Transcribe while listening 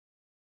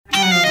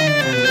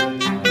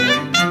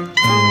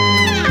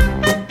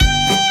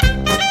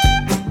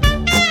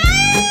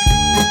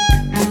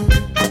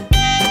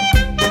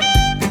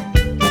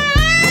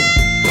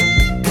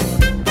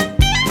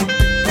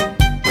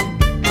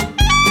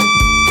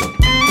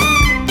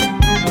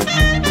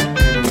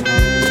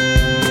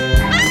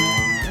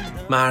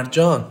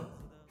مرجان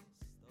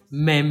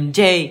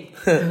ممجی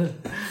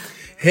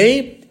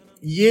هی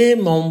یه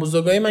مام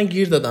بزرگای من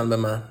گیر دادن به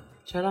من.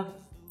 چرا؟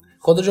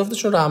 خدا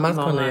جفتشون رحمت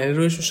کنه، یعنی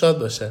رویشون شاد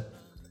باشه.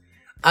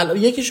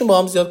 یکیشون با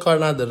هم زیاد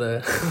کار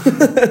نداره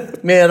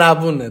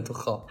مهربونه تو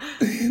خواب.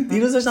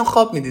 دیروز داشتم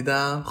خواب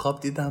میدیدم، خواب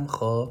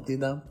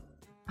دیدم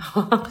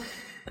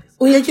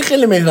اون یکی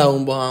خیلی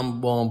مهربون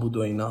با هم بود و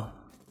اینا.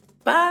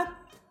 بعد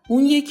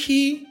اون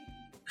یکی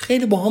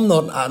خیلی با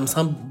هم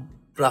مثلا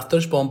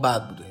رفتارش با هم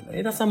بد بود و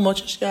اینا. رفتم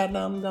ماچش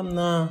کردم، دیدم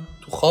نه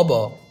تو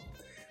خوابا.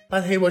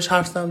 بعد هی باش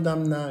حرف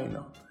زدم، نه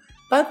اینا.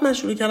 بعد من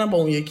شروع کردم با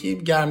اون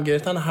یکی گرم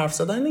گرفتن حرف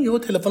زدن. یهو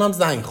تلفنم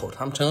زنگ خورد،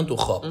 همچنان تو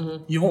خواب.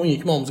 یهو اون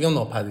یکی ماموزگم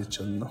ناپدید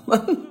شد.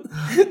 من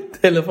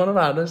تلفن رو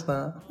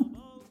برداشتم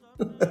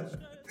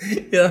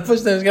یه دفعه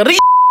شدنش کردم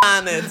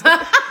ریانت.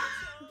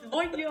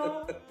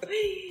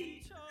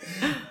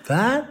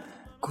 بعد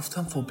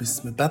گفتم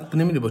بسم. بعد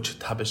نمیدونی با چه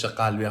تپش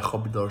قلبی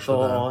خوابی دار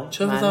شدم.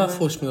 چرا مثلا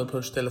فوش میداد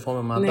پشت تلفن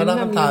من؟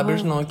 بعدم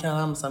تعبیرش نگاه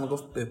کردم، مثلا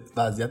میگفت به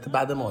وضعیت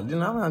بعد مالی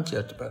نمیدونم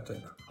چرت و پرت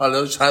اینا.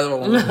 حالا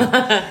شاید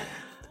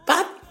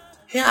بعد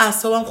هی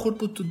اعصابم خورد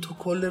بود تو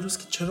کل روز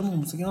که چرا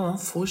موزیک من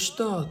فوش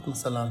داد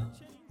مثلا.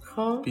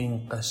 خب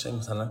ببین قشنگ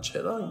مثلا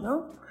چرا اینا.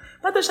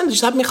 بعد داشتم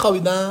دیشب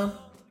میخوابیدم،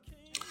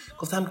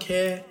 گفتم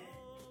که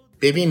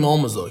ببین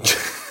ماموزوک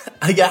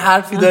اگه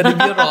حرفی داری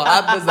بیا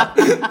راحت بزن،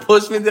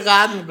 پشت میدی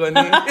قطع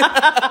میکنی.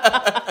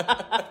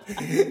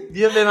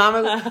 بیا به من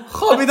بگو.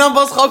 خوابیدم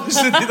باز خوابش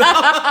رو دیدم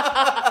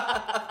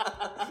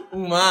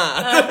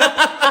اومد.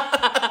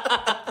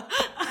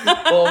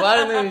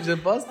 باور نمیشه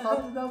باز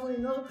خواب دیدم و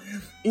اینا.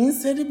 این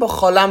سری با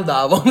خالم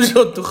دعوام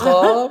شد تو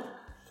خواب.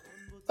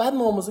 بعد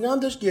ماموزوک هم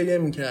داشت گریه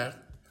میکرد.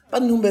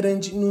 بعد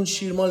نون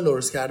شیرمال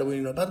درست کرده بود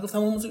اینا. بعد گفتم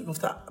ماموزوک،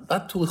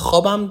 بعد تو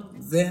خوابم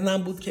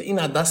ذهنم بود که این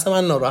از دست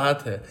من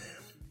ناراحته.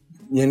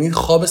 یعنی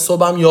خواب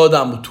صبحم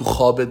یادم بود تو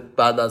خواب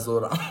بعد از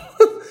ظهرم.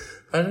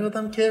 بعد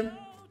گفتم که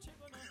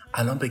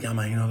الان بگم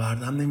من اینو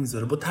وردم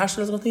نمیذاره. با ترس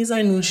از گفتم یه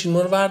ذره نون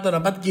شیرمال رو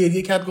وردارم. بعد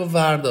گریه کرد گفت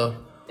وردار.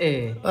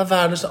 و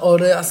ورداشت.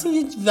 آره اصلا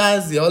یه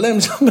وضعیه. حالا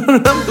امشب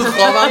ببینم تو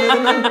خوابم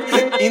میبینم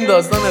این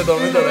داستان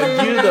ادامه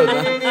داره. گیر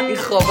دادن این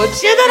خوابا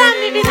چیه دارم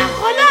میبینم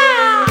خدا.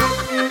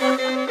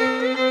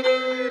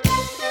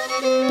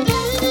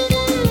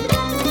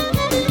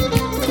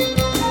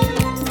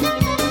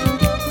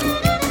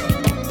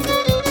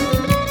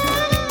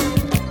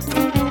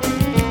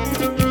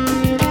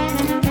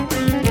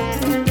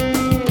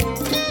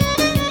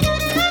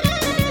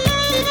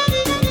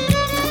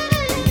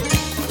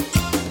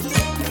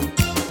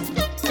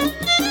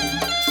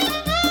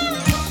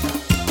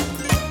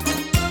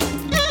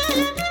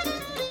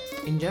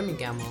 اینجا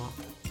میگما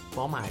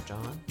با مرجان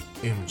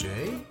اینجا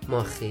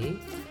ماخی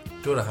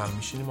دور هم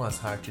میشینیم و از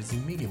هر چیزی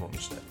میگیم و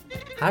میشنویم.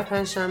 هر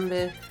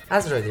پنجشنبه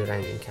از رادیو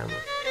رنگین کمان.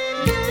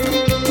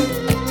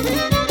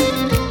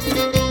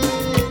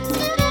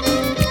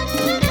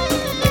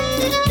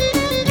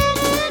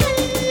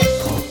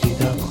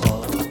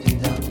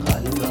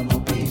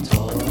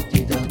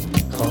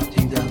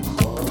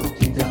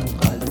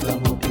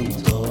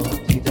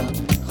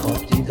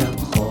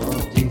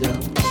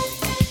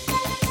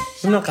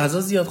 من غذا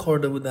زیاد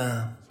خورده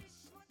بودم.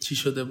 چی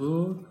شده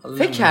بود؟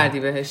 فکر کردی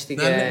بهش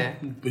دیگه؟ نه.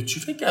 به چی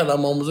فکر کردم؟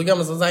 ماموزوگم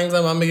مثلا زنگ زد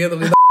من بگه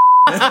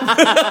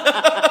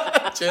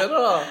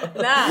چرا؟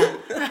 نه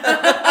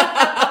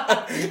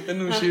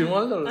نون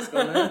شیرمال درست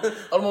کنه.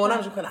 حالا مامانم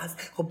میگه کنه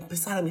خب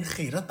پسرم یه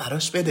خیرات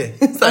براش بده.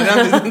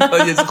 سریع دیدین تا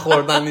یه چیز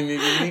خوردن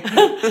نمیبینی.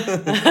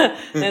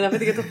 نه دفعه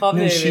دیگه تو خواب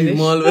نون نمیبینیش.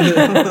 شیرمال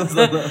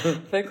بده.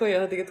 فکر کن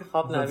یه دیگه تو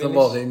خواب نمیبینیش.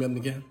 مثلا واقعی میاد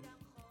میگه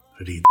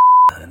رید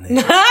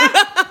نه.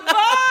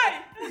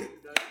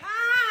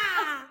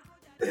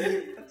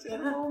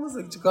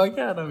 چیکار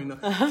کردم اینا.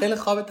 خیلی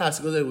خواب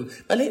تسخیر بود.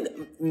 ولی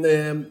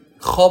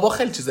خوابا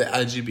خیلی چیز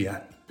عجیبی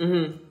هن.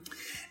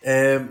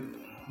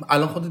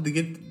 الان خودت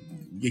دیگه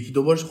یکی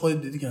دو بارش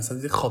خودت دیدی که مثلا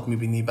دیگه خواب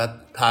میبینی بعد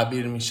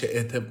تعبیر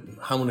میشه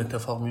همون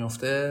اتفاق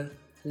میفته.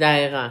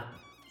 دقیقاً.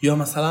 یا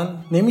مثلا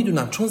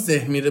نمیدونم چون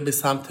ذهن میره به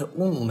سمت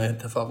اون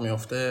اتفاق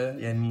میفته.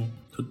 یعنی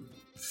تو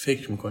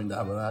فکر میکنی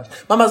درباره‌اش.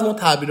 من از اون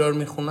تعبیرا رو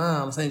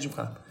میخونم مثلا اینجوری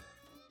میکنم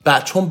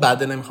بعد چون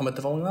بعد نمیخوام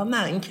اتفاق بیفته.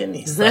 نه این که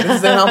نیست.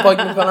 ذهنم پاک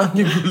میکنم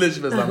که گولش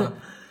بزنم.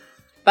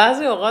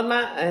 بعضی اوقات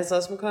من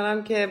احساس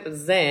میکنم که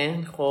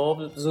ذهن خب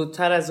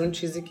زودتر از اون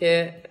چیزی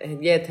که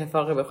یه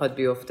اتفاقی بخواد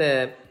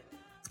بیفته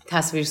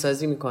تصویر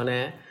سازی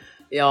میکنه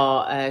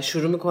یا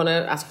شروع میکنه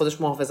از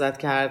خودش محافظت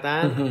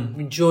کردن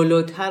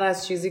جلوتر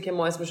از چیزی که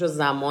ما اسمشو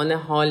زمان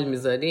حال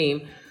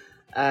میذاریم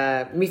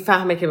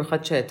میفهمه که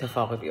میخواد چه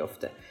اتفاقی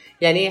بیفته.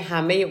 یعنی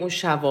همه اون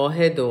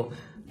شواهد و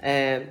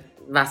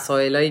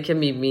وسایلایی که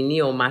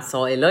میبینی و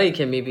مسائلایی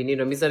که میبینی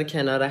رو میذاره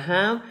کنار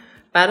هم،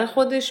 برای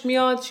خودش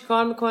میاد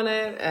چیکار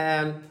میکنه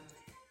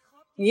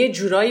یه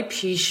جورایی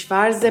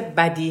پیشفرض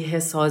بدیهه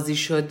سازی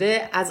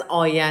شده از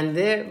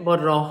آینده با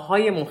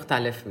راههای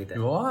مختلف میده.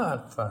 یا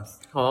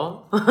ابوالفضل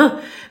ها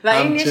و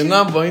این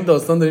همچنان با این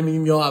داستان داریم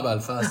میگیم یا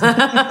ابوالفضل.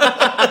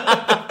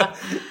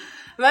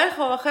 ولی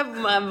خب آخه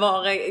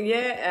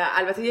واقعیه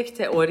البته یک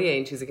تئوریه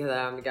این چیزی که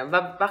دارم میگم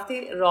و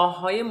وقتی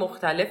راههای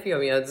مختلفی رو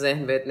میاد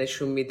ذهن بهت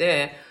نشون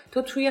میده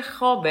تو توی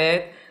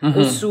خوابت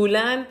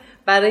اصولاً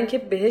برای اینکه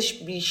بهش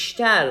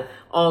بیشتر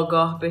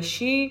آگاه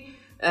بشی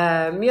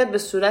میاد به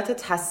صورت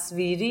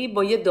تصویری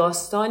با یه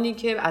داستانی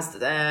که از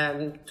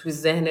توی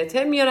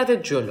ذهنته میارت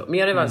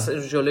جلو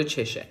جلو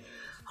چشه.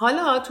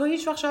 حالا تو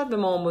هیچ وقت شاید به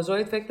مامان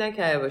بزرگت فکر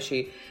نکرده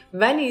باشی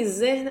ولی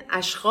ذهن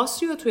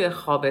اشخاصی رو توی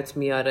خوابت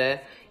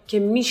میاره که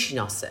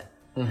میشناسه.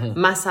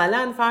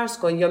 مثلا فرض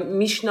کن یا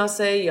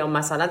میشناسه یا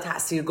مثلا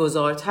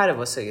تاثیرگذارتره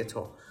واسه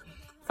تو.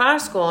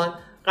 فرض کن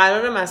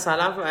قراره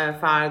مثلا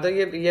فردا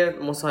یه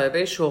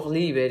مصاحبه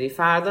شغلی بری،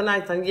 فردا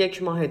نه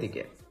 1 ماه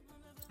دیگه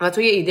و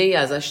تو یه ایده ای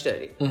ازش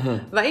داری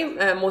و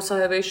این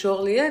مصاحبه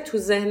شغلیه تو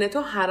ذهن تو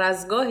هر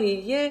از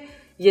گاهی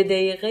یه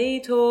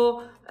دقیقه‌ای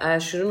تو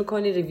شروع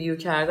میکنی ریویو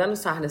کردن و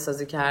صحنه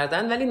سازی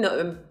کردن ولی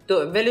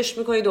ولش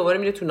میکنی دوباره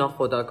میری تو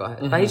ناخودآگاهت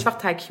و هیچ وقت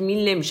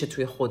تکمیل نمیشه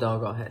توی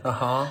خودآگاهت.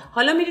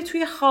 حالا میری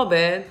توی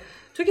خوابت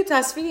تو که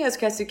تصویری از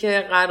کسی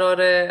که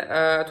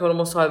قراره تو رو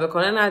مصاحبه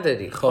کنه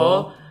نداری.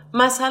 خب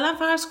مثلا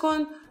فرض کن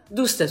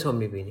دوستتو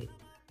میبینی،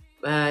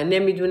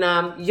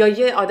 نمیدونم، یا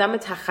یه آدم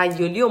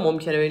تخیلی رو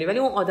ممکنه ببینی ولی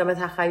اون آدم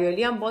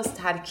تخیلی هم باز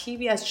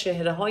ترکیبی از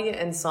چهره‌های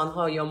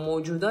انسان‌ها یا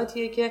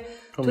موجوداتیه که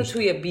تو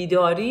توی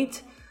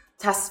بیداریت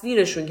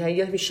تصویرشون که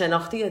یا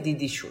شناختی یا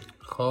دیدیشون.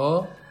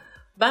 خب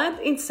بعد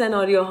این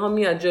سناریوها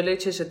میاد جلوی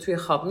چشت توی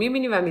خواب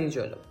میبینی و میری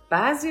جلو.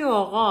 بعضی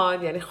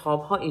اوقات یعنی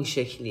خوابها این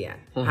شکلی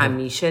هن.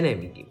 همیشه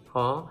نمیگیم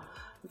ها.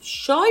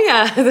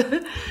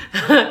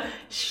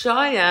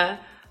 شاید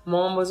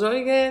مامان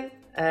بزرگ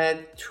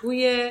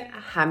توی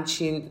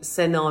همچین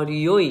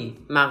سناریویی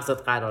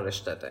مغزت قرارش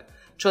داده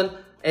چون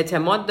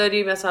اعتماد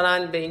داری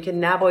مثلا به اینکه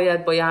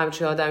نباید با یه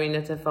همچین آدم این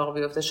اتفاق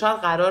بیفته. شاید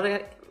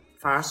قراره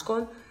فرض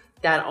کن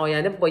در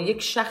آینده با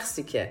یک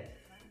شخصی که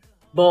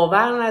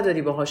باور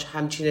نداری باهاش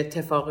همچین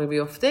اتفاقی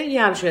بیفته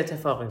یه همچین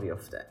اتفاقی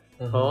بیفته.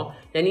 خب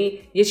یعنی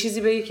یه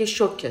چیزی بگی که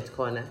شوکت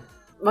کنه.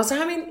 واسه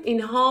همین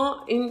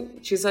این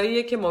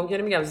چیزاییه که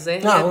ممکنه میگم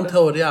ذهن نه اون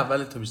تئوری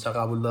اول تو بیشتر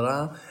قبول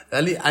دارم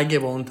ولی اگه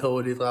با اون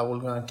تئوری قبول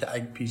کنم که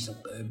اگه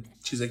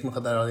چیزی که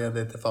میخواد در آینده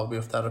اتفاق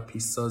بیفته رو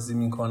پیش سازی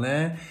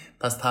میکنه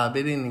پس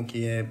تعبیر این که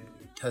یه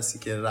کسی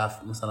که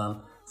رفت مثلا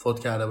فوت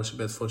کرده باشه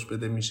بهت فوش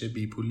بده میشه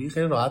بی پولی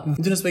خیلی راحت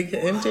میتونست بگی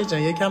که ام جی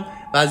جان یکم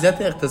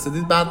وضعیت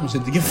اقتصادی بد میشه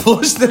دیگه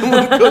فوش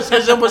نمون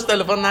کشکشم باش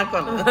تلفن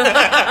نکنه.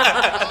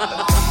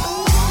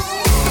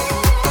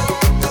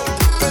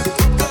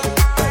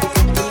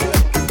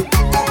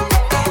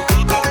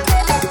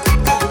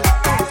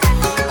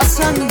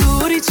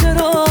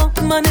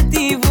 من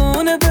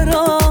دیوونه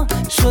برا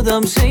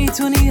شدم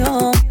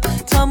شیطونیام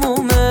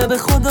تمومه به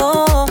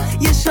خدا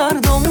یه شهر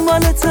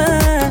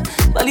دنبالته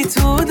ولی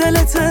تو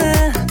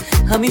دلته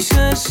همیشه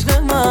عشق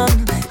من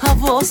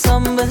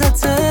حواسم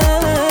بهته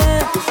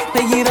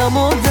بگیرم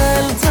و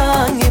دل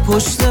تنگ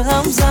پشت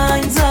هم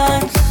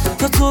زنگ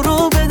تا تو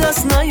رو به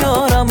دست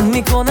نیارم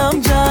میکنم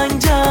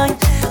جنگ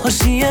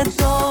حاشیه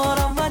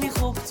دارم ولی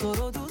خب تو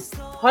رو دوست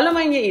دارم. حالا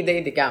من یه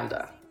ایده دیگه هم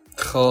دارم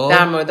خب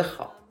در مورد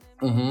خواب.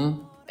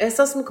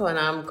 احساس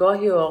میکنم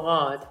گاهی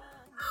اوقات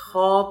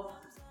خواب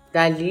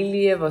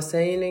دلیلیه واسه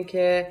اینه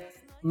که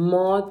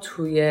ما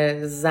توی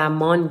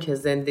زمان که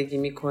زندگی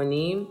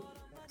میکنیم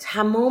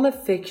تمام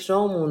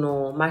فکرامون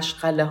و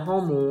مشغله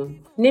هامون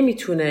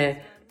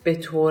نمیتونه به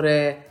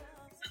طور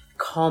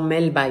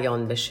کامل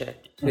بیان بشه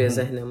توی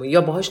ذهنمون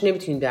یا باهاش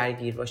نمیتونیم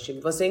درگیر باشیم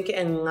واسه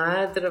اینکه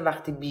انقدر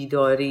وقتی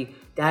بیداری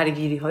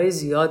درگیری های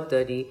زیاد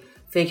داری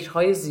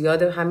فکرهای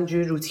زیاد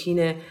همینجوری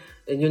روتینه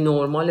یا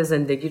نرمال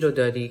زندگی رو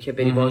داری که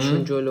بری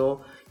باشون جلو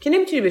که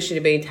نمیتونی بشینی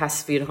به این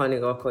تصویرها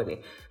نگاه کنی.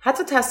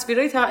 حتی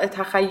تصویرهای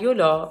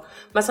تخیلا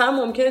مثلا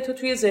ممکنه تو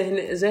توی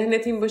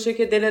ذهنت این باشه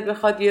که دلت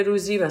بخواد یه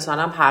روزی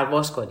مثلا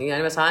پرواز کنی،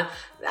 یعنی مثلا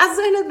از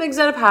ذهنت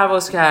بگذره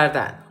پرواز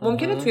کردن.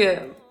 ممکنه توی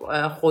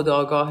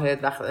خودآگاهت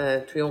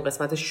توی اون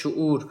قسمت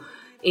شعور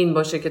این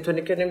باشه که تو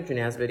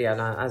نمیتونی از بری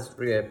الان از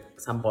روی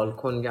مثلا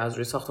بالکن یا از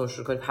روی ساختمون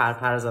شروع کنی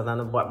پر زدن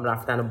و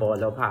رفتن و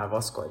بالا و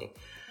پرواز کنی.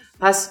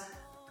 پس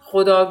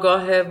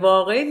خودآگاه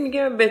واقعی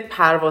میگه به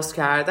پرواز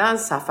کردن،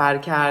 سفر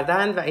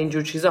کردن و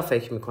اینجور چیزا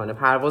فکر میکنه.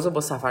 پروازو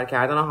با سفر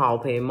کردن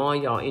هواپیما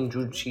یا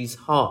اینجور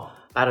چیزها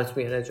برات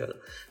میاره جلو.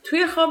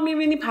 توی خواب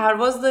میبینی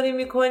پرواز داری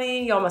میکنی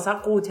یا مثلا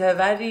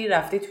قوطه‌وری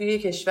رفتی توی یه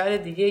کشور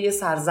دیگه، یه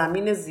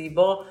سرزمین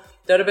زیبا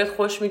داره بهت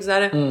خوش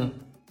میگذره.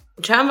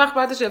 چند وقت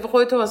بعدش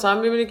خودت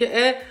مثلا میبینی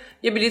که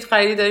یه بلیط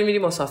خریدی داری میری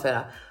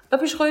مسافرت. و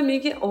پیش خودت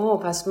میگی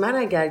پس من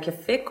اگر که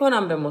فکر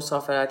کنم به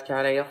مسافرت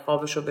کردن یا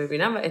خوابشو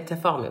ببینم و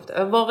اتفاق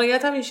میفته.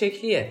 واقعیت هم این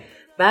شکلیه.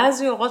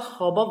 بعضی اوقات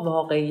خوابا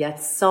واقعیت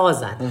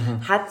سازن.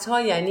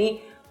 حتی یعنی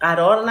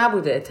قرار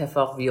نبوده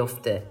اتفاق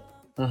بیفته.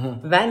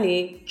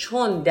 ولی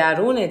چون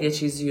درونت یه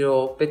چیزی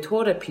رو به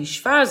طور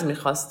پیشفرض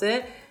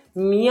میخواسته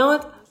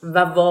میاد و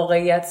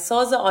واقعیت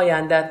ساز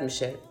آیندت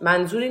میشه.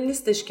 منظوری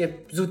نیستش که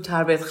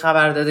زودتر بهت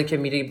خبر داده که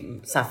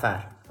میری سفر.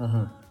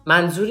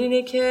 منظور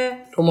اینه که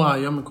تو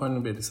مهیا میکنی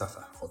بری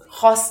سفر خودت.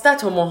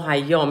 خواستت رو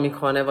مهیا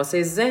میکنه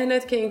واسه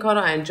ذهنت که این کار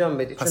رو انجام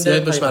بدی. پس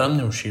یاد باش برام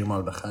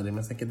نوشیرمال بخری،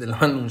 مثلا که دل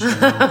من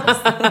نوشیرمال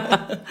می‌خواست.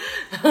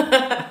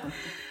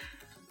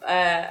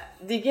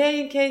 دیگه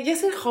این که یه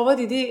سری خوابا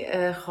دیدی،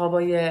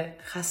 خوابای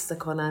خسته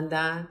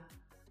کنندن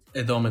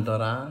ادامه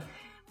دارن.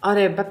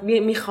 آره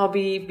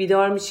میخوابی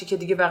بیدار میشی که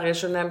دیگه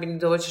بقیه‌شو نمیبینی،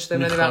 دوباره چشم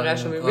نمیبینی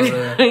بقیه‌شو میبینی.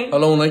 آره.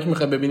 حالا اونایی که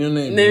میخوای ببینی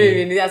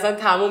نمیبینی اصلا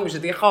تموم میشه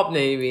دیگه، خواب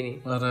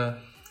نمیبینی. آره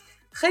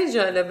خیلی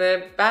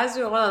جالبه.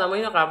 بعضی اوقات آدم‌ها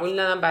اینو قبول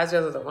ندارن، بعضی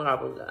از آدم‌ها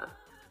قبول دارن.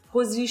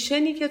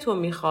 پوزیشنی که تو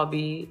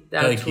میخوابی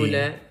در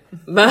طول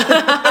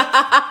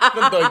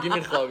داگی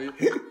میخوابی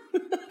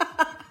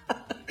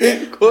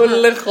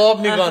کل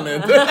خواب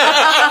میگانه.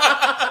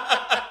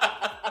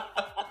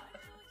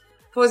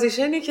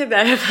 پوزیشنی که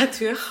در حقیقت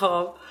توی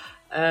خواب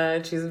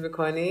چیز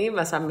میکنی،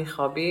 مثلا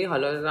میخوابی،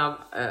 حالا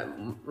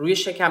روی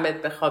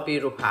شکمت بخوابی،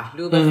 رو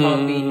پهلو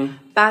بخوابی،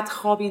 بد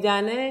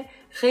خوابیدنه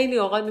خیلی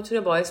اوقات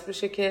میتونه باعث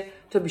بشه که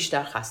تو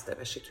بیشتر خسته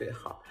بشی توی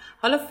خواب.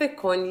 حالا فکر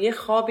کن یه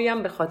خوابی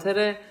هم به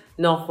خاطر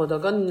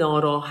ناخودآگاه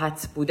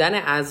ناراحت بودن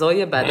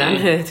اعضای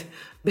بدنت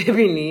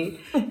ببینی،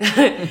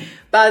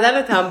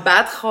 بدنت هم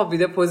بد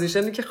خوابیده،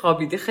 پوزیشنی که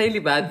خوابیدی خیلی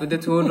بد بوده،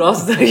 تو اون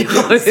راست داری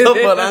خوابیده، تو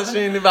بلند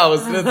شدی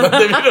بواسیرت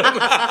بده بیرون،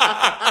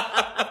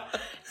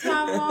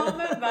 تمام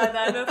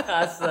بدنت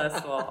خسته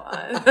است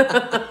واقعا.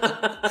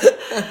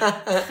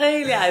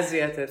 خیلی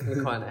اذیتت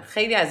میکنه،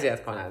 خیلی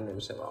اذیت کننده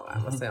میشه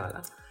واقعا واسه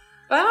آدم.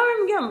 و همین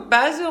میگم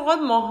بعضی اوقات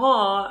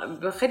ماها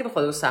خیلی به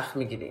خودمون سخت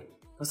میگیریم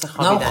واسه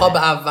خوابیدن. نه خواب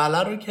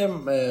اوله رو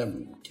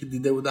که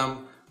دیده بودم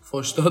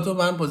هشتاد و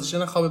من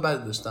پوزیشن خواب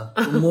بد داشتم،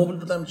 تو مبل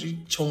بودم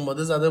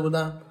چنباده زده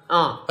بودم،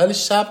 ولی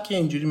شب که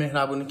اینجوری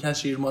مهربونی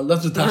کشیرمال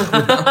داد تو تخت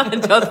بودم.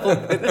 جات خوب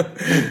بوده.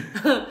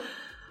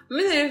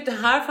 میدونید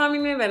حرفم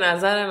اینه به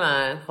نظر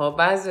من، خب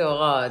بعضی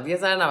اوقات یه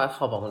ذره نباید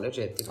خوابمون رو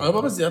جدی بگیریم. آره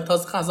بابا زیاد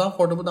تازه خزان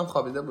خورده بودم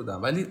خوابیده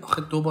بودم، ولی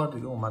آخه 2 بار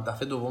دیگه اومد،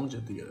 دفعه دوم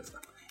جدی گرفتم.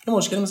 یه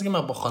مشکلی مثل که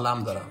من با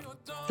خالم دارم،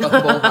 با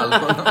اون حل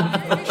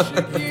کنم.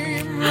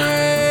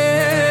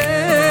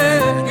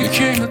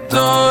 یکی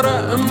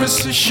دارم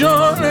مثل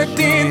شانه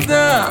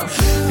دیدم،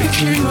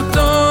 یکی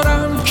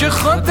دارم که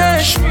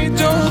خودش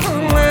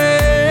میدونه،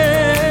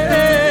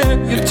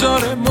 یه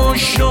تار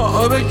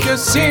مشابه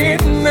کسی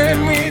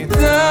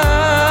نمیدم،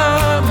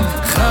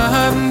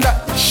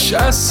 خندش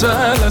اصل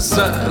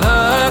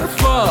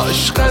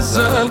حرفاش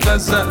غزل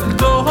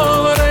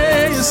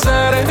دوره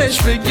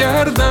سرش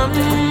بگردم،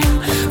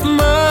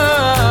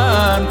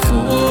 من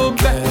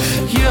خوبه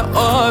یه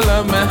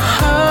عالم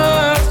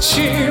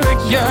هرچی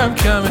بگم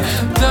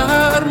کمه،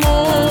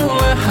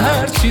 درمون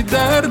هرچی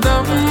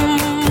دردم،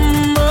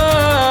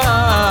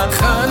 من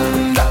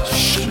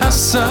خندش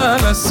اصل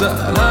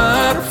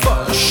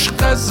حرفاش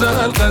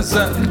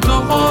غزل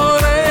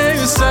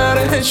دوره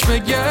سرش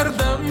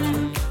بگردم.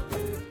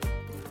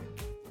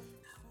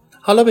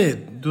 حالا به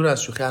دور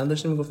از شوخی الان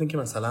داشتیم میگفتیم که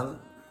مثلا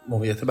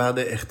موقعیت بعد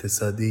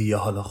اقتصادی یا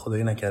حالا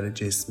خدایی نکرده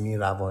جسمی،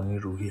 روانی،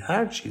 روحی،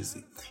 هر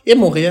چیزی، یه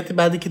موقعیت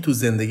بعدی که تو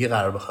زندگی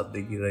قرار بخواد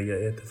بگیره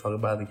یا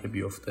اتفاق بعدی که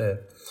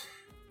بیفته،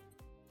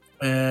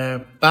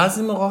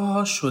 بعضی موقع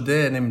ها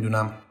شده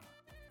نمیدونم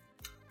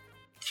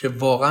که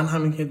واقعا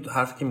همین که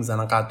حرفی که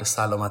میزنن قدر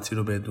سلامتی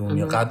رو بدون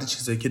یا قدر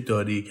چیزایی که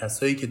داری،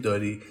 کسایی که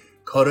داری،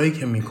 کارهایی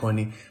که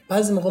میکنی،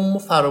 بعضی موقع ما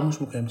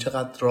فراموش میکنیم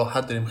چقدر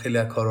راحت داریم خیلی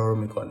از کارا رو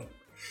میکنیم.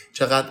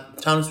 چقدر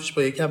چند روز پیش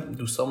با یکی از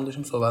دوستامون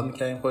داشتیم صحبت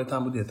می‌کردیم، خودت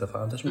هم بودی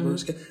اتفاقا، داشت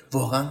میگفتش که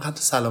واقعا قدر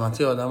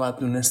سلامتی آدم باید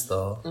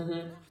دونستا،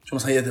 چون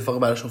مثلا یه اتفاق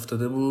براش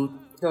افتاده بود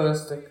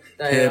درسته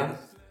که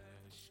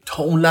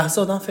تا اون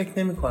لحظه آدم فکر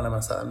نمی‌کنه،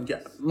 مثلا میگه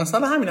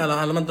مثلا همین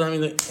الان من دارم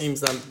اینو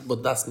میزنم با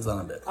دست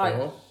میزنم بهت،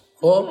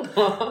 خب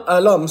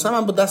الان مثلا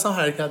من با دستم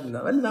حرکت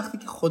میدم، ولی وقتی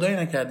که خدایی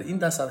نکرده این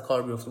دست از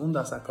کار بیفته اون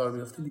دست از کار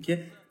بیفته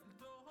دیگه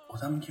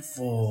آدم میگه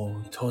وای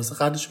تازه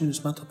قدرش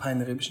میدونست، من تا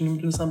 5 دقیقه پیش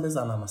نمیتونستم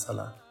بزنم،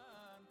 مثلا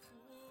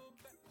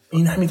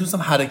این هم میتونستم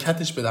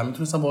حرکتش بدم،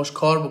 میتونستم باهاش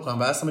کار بکنم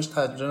و اصلا بهش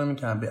توجه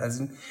نمی‌کردم. از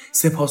این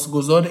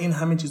سپاسگزار این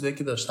همه چیزایی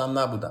که داشتم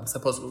نبودم،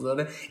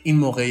 سپاسگزار این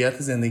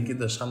موقعیت زندگی که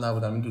داشتم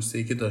نبودم، این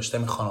دوستایی که داشتم،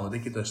 این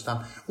خانواده‌ای که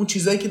داشتم، اون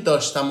چیزایی که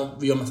داشتم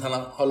یا مثلا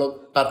حالا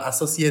بر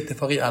اساس یه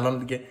اتفاقی الان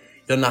دیگه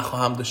یا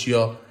نخواهم داشت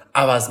یا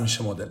عوض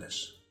میشه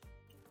مدلش.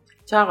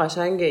 چه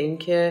قشنگه این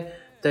که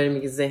داری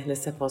میگی ذهن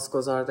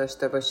سپاسگزار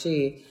داشته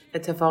باشی.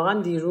 اتفاقا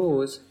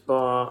دیروز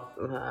با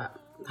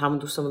همون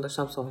دوستمون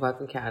داشتم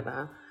صحبت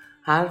می‌کردم،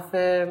 حرف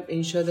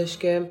این شدش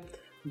که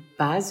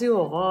بعضی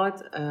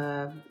اوقات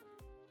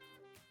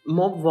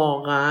ما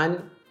واقعا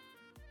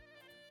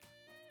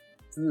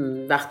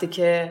وقتی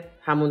که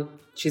همون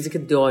چیزی که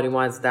داریم و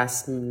از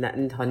دست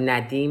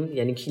ندیم،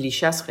 یعنی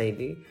کلیشه است،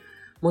 خیلی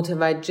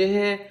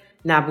متوجه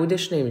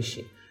نبودش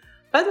نمیشیم.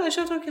 بعد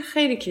باشم که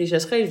خیلی کلیشه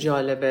است، خیلی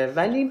جالبه،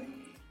 ولی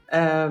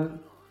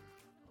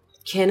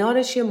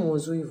کنارش یه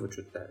موضوعی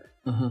وجود داره.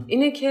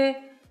 اینه که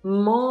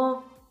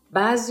ما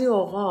بعضی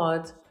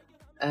اوقات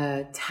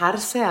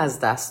ترس از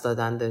دست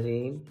دادن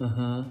داریم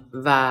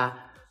و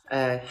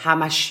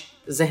همش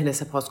ذهن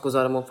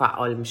سپاسگزارمون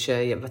فعال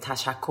میشه و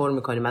تشکر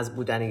میکنیم از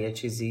بودن یه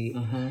چیزی.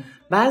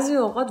 بعضی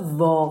اوقات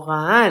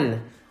واقعا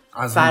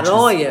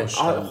برای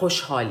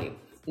خوشحالیم،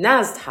 نه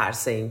از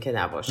ترس این که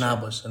نباشه. نه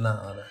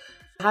آره.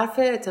 حرف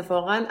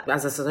اتفاقا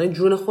از دستان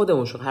جون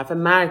خودمون شد، حرف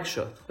مرگ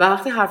شد. و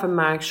وقتی حرف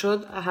مرگ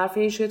شد، حرف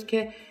این شد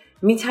که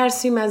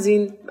میترسیم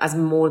از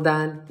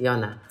مردن یا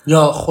نه،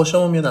 یا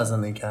خوشمون میاد از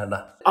زندگی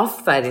کردن.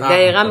 آفرین،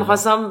 دقیقاً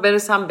میخواستم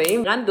برسم به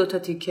این. من 2 تا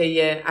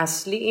تیکه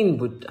اصلی این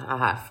بود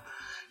حرف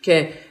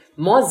که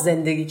ما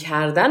زندگی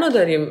کردن رو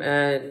داریم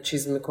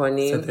چیز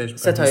میکنیم،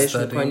 ستایش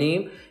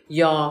میکنیم،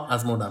 یا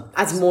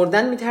از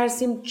مردن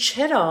میترسیم.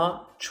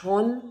 چرا؟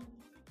 چون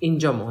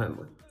اینجا مهم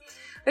بود.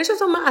 رشتم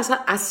من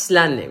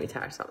اصلا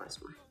نمیترسم از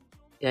من،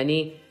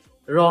 یعنی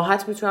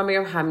راحت میتونم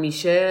بگم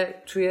همیشه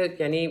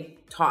یعنی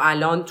تا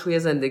الان توی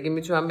زندگی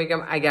میتونم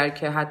بگم اگر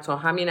که حتی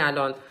همین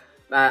الان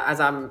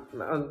ازم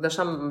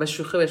داشتم به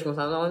شوخی بهش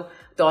مثلا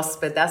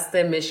دست به دست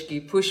مشکی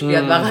پوش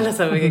بیاد بغل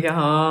ازم بگه که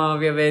ها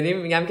بیا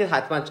بریم، میگم که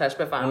حتما چشم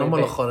بفرمایید. اونم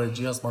مال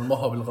خارجی است، ما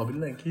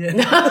قابل نکیه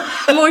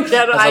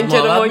منکر و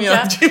انکر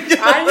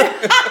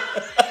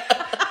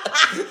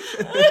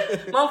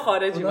ما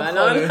خارجی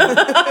منان.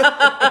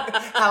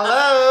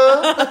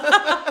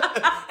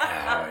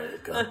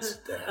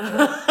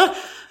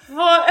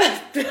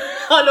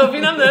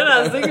 هالووین هم داره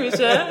نزدیک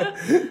میشه.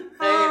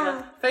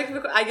 فکر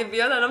میکنم اگه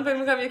بیاد الان فکر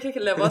میکنم یکی که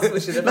لباس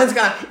پوشیده. من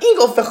میگم این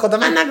گفت به خدا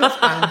من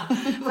نگفتم.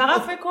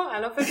 فقط فکر کنم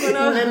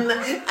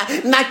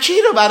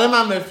نکی رو برای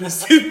من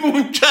بفرستید،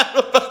 منکر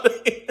رو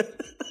برای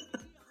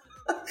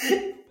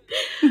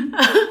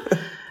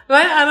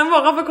من الان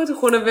واقعا فکر کنم تو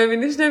خونه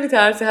ببینیش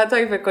نمیترسی، حتی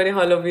اگه فکر کنی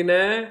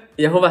هالووینه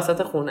یهو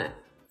وسط خونه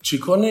چی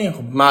کنی؟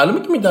 خب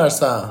معلومه که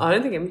میترسم. آره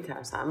دیگه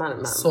میترسم.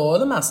 من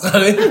سوال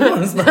مسخره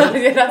میپرسم.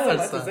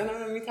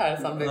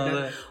 میترسم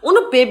ببینم اونو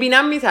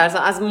ببینم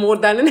میترسم، از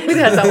مردن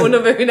نمیترسم، اونو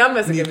ببینم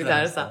مثل که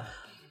میترسم.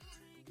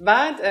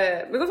 بعد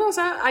میگفتم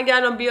مثلا اگه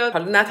الان بیاد،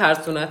 حالا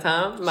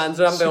نترسونتم،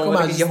 منظورم به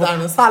اون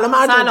دیگه سلام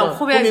مرجان، سلام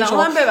خوبی عزیزم،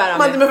 من ببرم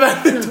من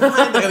ببرم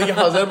دیگه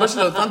حاضر باشی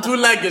لطفا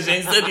طول نکشه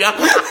این سریا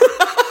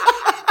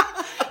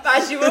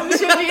پشیمون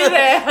میشه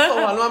میره. خب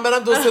حالا من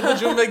برم 2-3 تا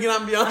جون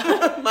بگیرم بیام.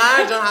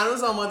 مرجان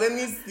هنوز آماده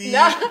نیستی؟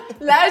 نه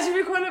لج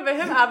میکنه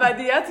بهم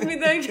ابدیت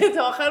میده که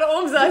تا آخر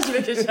عمر زج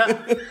بکشم.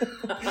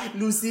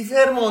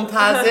 لوسیفر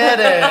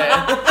منتظره.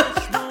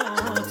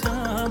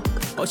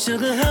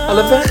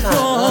 حالا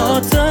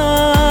بخند.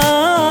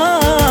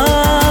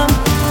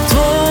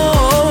 تو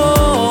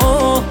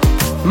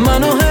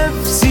منو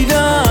حفظی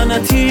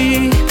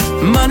لعنتی،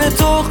 من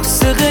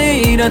تخص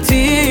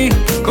غیرتی،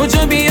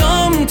 کجا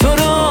بیام تو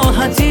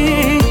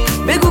راحتی،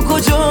 بگو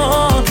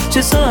کجا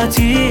چه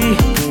ساعتی،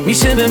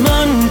 میشه به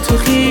من تو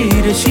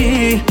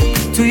خیرشی،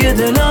 توی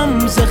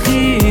دلم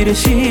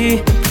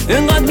ذخیرشی،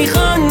 انقدر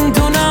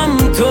میخندونم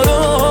تو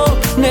رو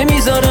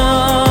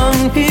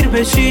نمیذارم پیر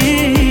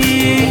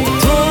بشی.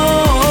 تو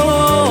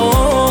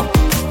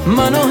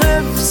منو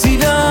حفظی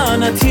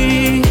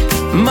لعنتی،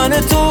 من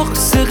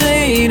تخص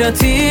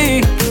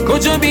غیرتی،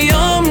 کجا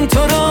بیام تو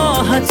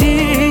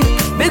راحتی،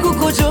 بگو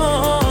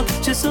کجا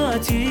چه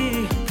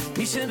ساعتی،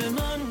 میشه به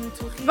من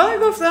تو و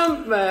گفتم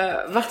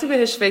وقتی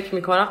بهش فکر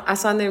میکنم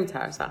اصلا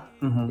نمیترسم.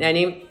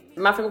 یعنی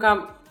من فکر میکنم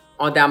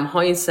آدم ها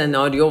این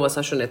سناریو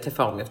واسه شون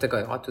اتفاق میفته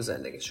گاهی ها تو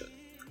زندگیشون.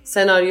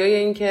 سناریوی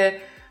این که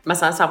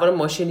مثلا سوار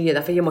ماشین یه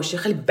دفعه یه ماشین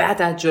خیلی بد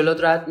از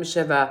جلوت رد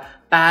میشه و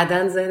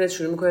بعدن ذهنت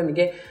شروع میکنه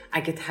میگه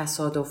اگه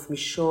تصادف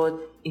میشد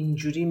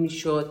اینجوری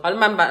میشد.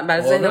 حالا من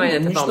برای ذهن من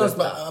اتفاق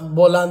میفته.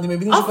 بلندی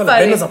میبینی چی کنم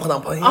بنازم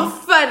خودم پایین.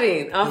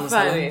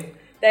 آفرین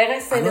دقیقاً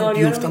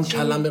سناریو رو گفتم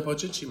کلم به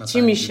پاچه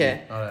چی میشه.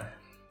 آره.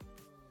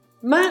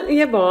 من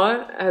یه بار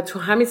تو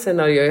همین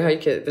سناریوهایی هایی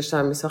که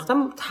داشتم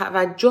میساختم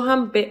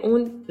توجهم به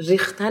اون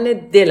ریختن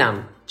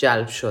دلم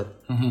جلب شد،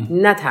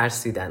 نه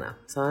ترسیدنم.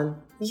 مثلا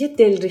یه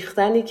دل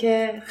ریختنی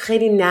که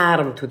خیلی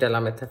نرم تو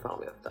دلم اتفاق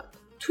میافتاد.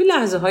 تو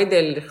لحظه های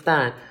دل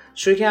ریختن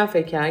شروع کردم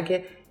فکر کردن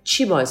که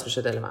چی باعث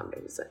میشه دل من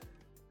بریزه.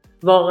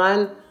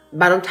 واقعا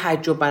برام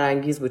تعجب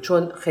برانگیز بود،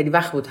 چون خیلی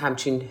وقت بود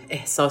همچین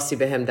احساسی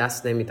بهم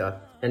دست نمیداد.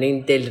 یعنی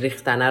این دل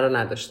ریختنه رو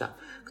نداشتم.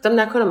 گفتم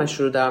نکنم من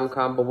شروع دارم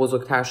میکنم با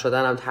بزرگتر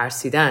شدنم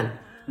ترسیدن.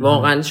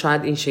 واقعا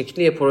شاید این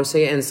شکلی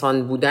پروسه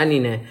انسان بودن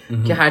اینه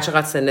که هر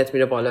چقدر سنت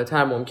میره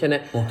بالاتر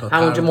ممکنه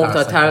همونجا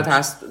محتاط‌تر و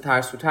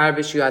ترسوتر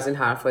بشی و از این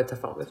حرفا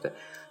اتفاق بیفته.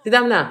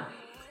 دیدم نه،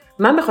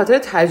 من به خاطر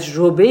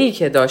تجربه‌ای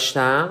که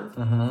داشتم،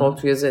 خب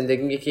توی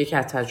زندگی یکی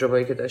از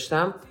تجربه‌ای که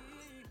داشتم،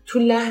 تو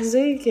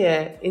لحظه‌ای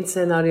که این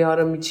سناریوها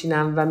رو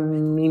میچینم و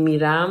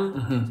میمیرم،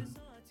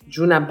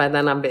 جونم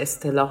بدنم به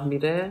اصطلاح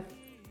میره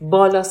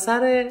بالا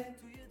سر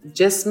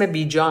جسم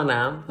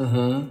بیجانم،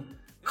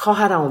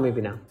 خواهرمو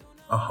میبینم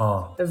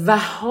و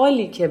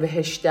حالی که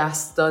بهش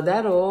دست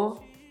داده رو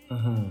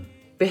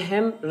به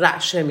هم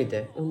رعشه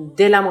میده، اون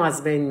دلمو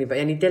از بین میبره،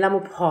 یعنی دلمو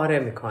پاره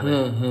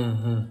میکنه.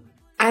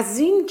 از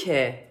این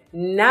که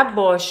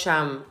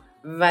نباشم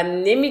و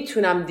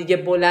نمیتونم دیگه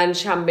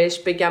بلندشم بهش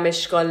بگم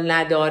اشکال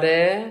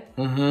نداره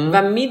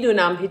و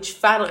میدونم هیچ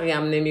فرقی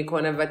هم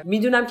نمیکنه و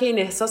میدونم که این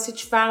احساس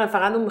هیچ فرقی،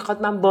 فقط اون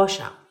میخواد من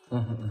باشم،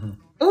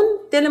 اون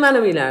دل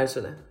منو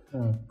میلرزونه.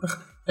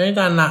 یعنی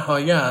در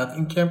نهایت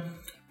این که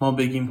ما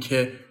بگیم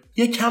که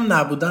یک کم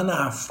نبودن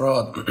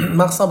افراد،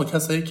 مخصوصا با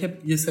کسایی که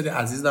یه سری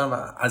عزیز دارن و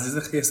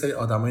عزیز یه سری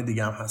آدمای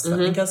دیگه هم هستن.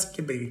 این کسی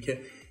که بگی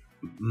که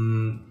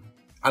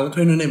الان تو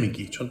اینو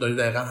نمیگی چون داری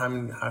دقیقا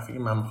همین حرفی که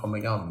من میخوام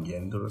بگم میگی،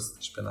 یعنی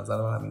درستش به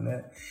نظر من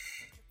همینه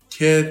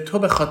که تو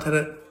به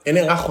خاطر یعنی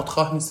انقدر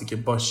خودخواه نیستی که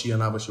باشی یا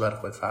نباشی برای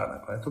خودت فرق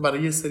نکنه. تو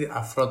برای یه سری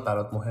افراد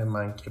برات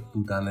مهمن که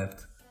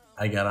بودنت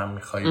اگرم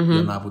میخوای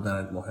یا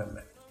نبودنت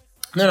مهمه.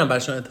 نمیدونم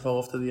براشون اتفاق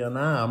افتاده یا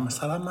نه.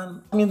 مثلا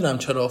من میدونم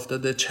چرا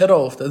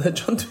افتاده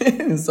چون توی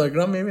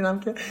اینستاگرام میبینم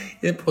که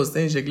یه پست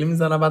این شکلی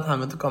میذارن بعد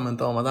همه تو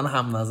کامنت ها اومدن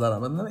هم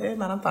نظرم.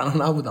 منم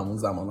تنها نبودم اون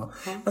زمانا.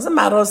 مثلا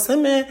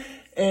مراسم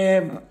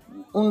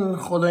اون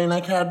خدای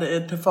نکرده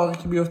اتفاقی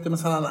که بیفته،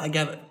 مثلا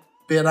اگر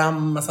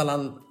برم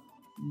مثلا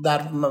در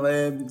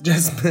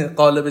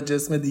قالب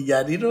جسم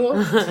دیگری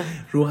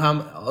رو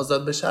هم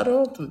آزاد بشه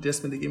رو تو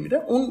جسم دیگه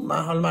میره، اون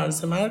محل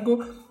مراسم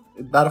مرگو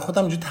برای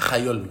خودم اینجوری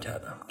تخیل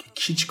میکردم که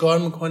کی چیکار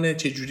میکنه،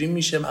 چه جوری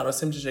میشه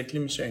مراسم، چه شکلی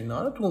میشه،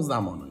 اینا رو تو اون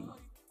زمان اینا.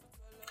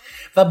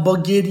 و با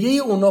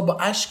گریه اونا، با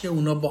اشک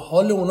اونا، با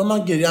حال اونا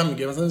من گریه هم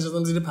میگم. مثلا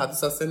نشستم زیر پتو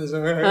سسته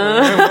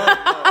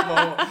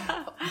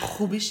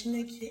خوبش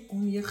اینه که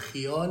اون یه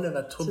خیاله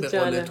و تو به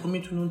قول تو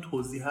میتونی اون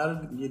توضیح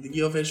هر یه دیگه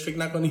یا بهش فکر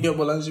نکنی یا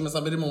بلند شی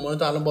مثلا بری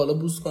مامانت الان بالا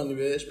بوس کنی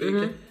بهش بگی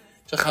که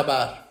چه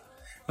خبر،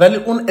 ولی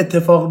اون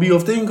اتفاق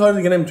بیفته این کار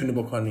دیگه نمیتونی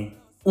بکنی.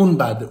 اون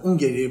بعد اون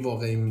گریه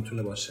واقعی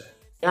میتونه باشه.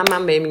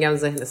 من به میگم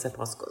ذهن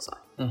سپاسگزار.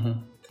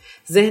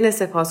 ذهن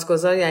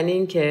سپاسگزار یعنی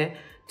این که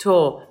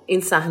تو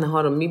این صحنه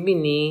ها رو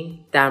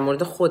میبینی در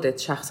مورد خودت،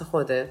 شخص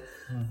خودت.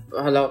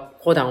 حالا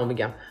خودمو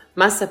میگم،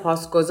 من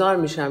سپاسگزار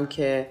میشم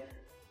که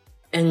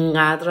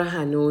انقدر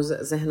هنوز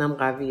ذهنم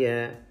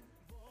قویه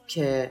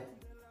که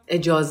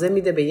اجازه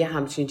میده به یه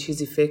همچین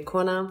چیزی فکر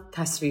کنم،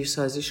 تصویر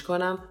سازیش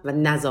کنم و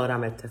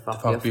نذارم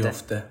اتفاق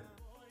بیفته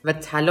و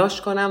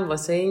تلاش کنم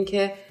واسه این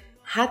که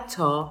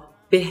حتی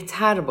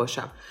بهتر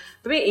باشم.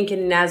 ببین این که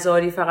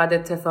نذاری فقط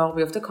اتفاق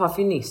بیفته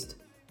کافی نیست.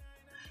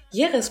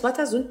 یه قسمت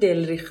از اون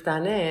دل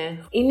ریختنه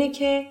اینه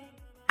که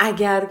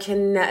اگر که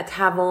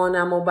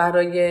نتوانم و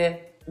برای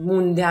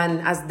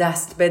موندن از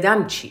دست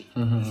بدم چی؟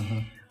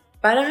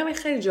 برای همین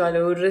خیلی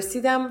جالب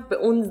رسیدم به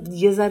اون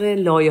یه ذره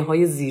لایه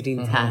های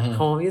زیرین تر.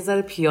 خب یه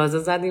ذره پیازه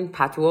زدیم،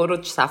 پتوها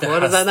رو صفحه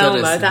رو زدم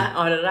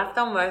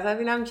رفتم و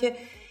ببینم که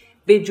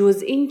به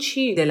جز این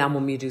چی دلمو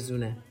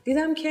میریزونه.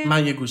 دیدم که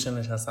من یه گوشه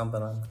نشستم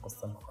دارم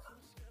قصه میخورم،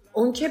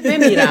 اون که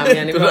بمیرم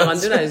یعنی واقعا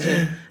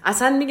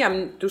اصلا میگم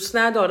دوست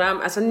ندارم،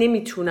 اصلا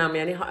نمیتونم.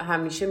 یعنی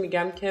همیشه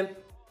میگم که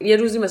یه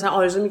روزی مثلا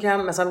آرزو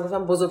میکنم، مثلا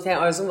میگفتم بزرگترین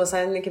آرزوم واسه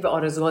اینه که به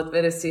آرزوات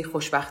برسی،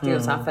 خوشبختی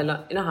مثلا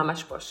فلان، اینا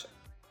همش باشه.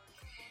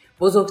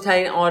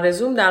 بزرگترین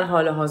آرزوم در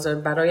حال حاضر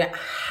برای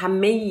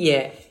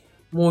همه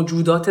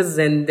موجودات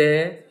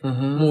زنده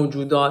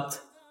موجودات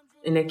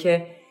اینه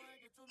که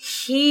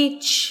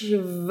هیچ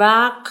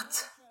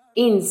وقت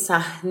این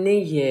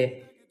صحنه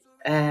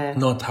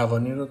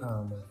ناتوانی رو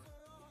تحمل.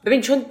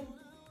 ببین چون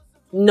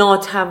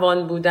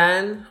ناتوان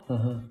بودن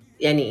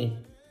یعنی این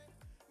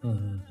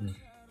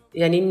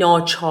یعنی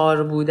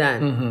ناچار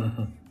بودن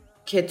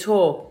که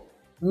تو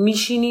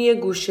میشینی یه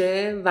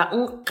گوشه و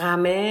اون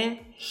غمه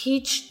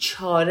هیچ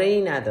چاره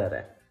ای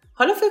نداره.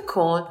 حالا فکر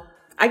کن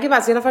اگه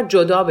از یه نفر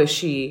جدا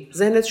بشی،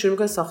 ذهنت شروع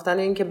میکنه ساختن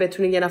این که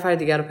بتونی یه نفر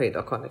دیگه رو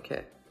پیدا کنه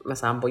که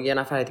مثلا با یه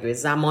نفر دیگه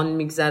زمان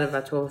میگذره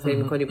و تو فکر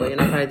میکنی با یه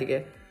نفر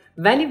دیگه.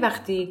 ولی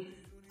وقتی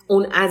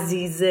اون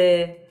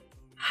عزیزه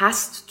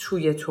هست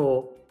توی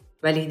تو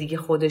ولی دیگه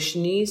خودش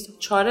نیست،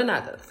 چاره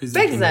نداره.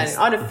 بگذاریم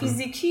آره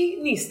فیزیکی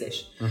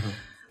نیستش.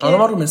 حالا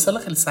ما رو مثال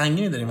خیلی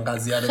سنگینی داریم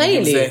قضیه رو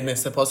میگیم ذهن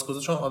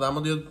سپاسگزار، چون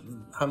آدم‌ها دیگه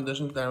هم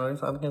داشتیم در مورد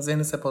فهمیدن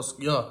ذهن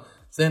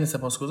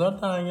سپاسگزار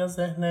دارن یا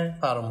ذهن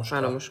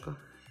فراموشکار.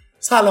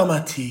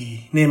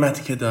 سلامتی،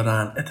 نعمتی که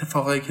دارن،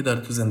 اتفاقایی که داره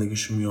تو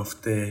زندگیشون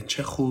میفته،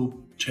 چه خوب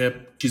چه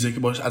چیزایی که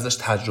باش ازش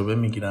تجربه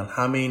میگیرن،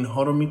 همه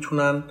اینها رو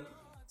میتونن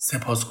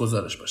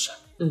سپاسگزارش باشن.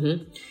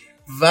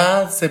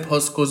 و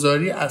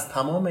سپاسگزاری از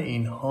تمام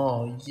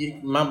اینها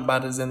من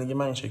برای زندگی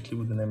من این شکلی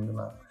بوده،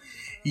 نمیدونم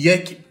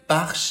یک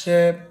بخش،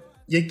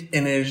 یک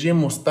انرژی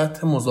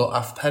مثبت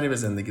مضاعفتری به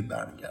زندگی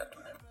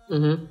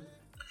برمیگردونه.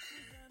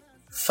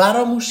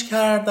 فراموش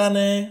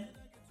کردن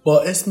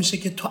باعث میشه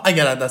که تو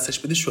اگر از دستش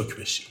بدی شوک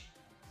بشی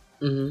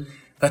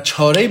و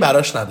چاره‌ای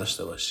براش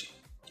نداشته باشی.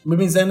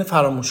 ببین ذهن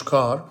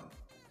فراموشکار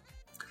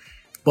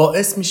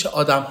باعث میشه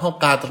آدم‌ها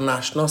قدر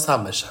نشناس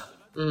هم بشن،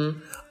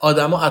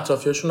 آدم‌ها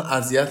اطرافیاشون رو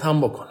اذیت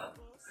هم بکنن،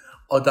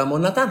 آدم‌ها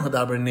نه تنها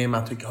درباره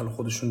نعمتی که حالا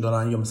خودشون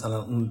دارن یا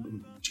مثلا اون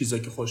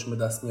چیزایی که خودشون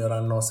به دست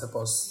میارن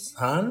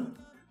ناسپاسن،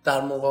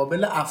 در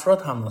مقابل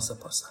افراد هم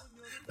ناسپاسن.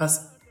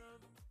 پس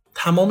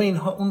تمام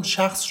اینها اون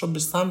شخص رو به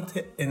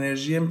سمت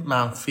انرژی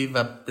منفی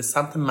و به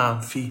سمت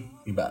منفی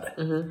میبره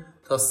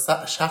تا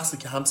شخصی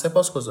که هم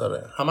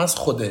سپاسگزاره هم از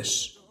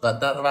خودش و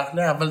در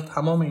وهله اول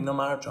تمام اینا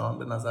مرجان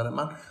به نظر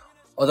من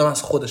آدم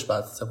از خودش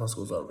باید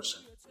سپاسگزار باشه.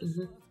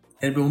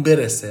 یعنی به اون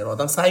برسه.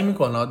 آدم سعی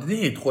میکنه،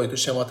 دیدید خودتو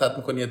شماتت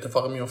میکنی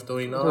اتفاق میفته و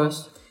اینا.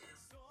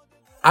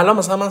 الان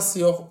مثلا من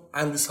 30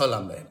 اندی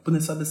سالمه، به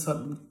نسبت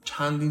سال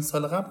چندین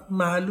سال قبل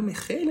معلومه،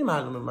 خیلی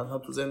معلومه من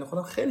تو ذهن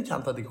خودم خیلی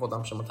کم تا دیگه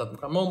خودم شماتت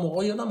میکنم. من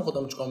موقع یادم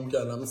خودم چیکار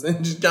میکردم، مثلا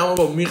اینجوری جمع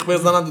با میخ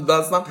بزنم تو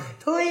دستم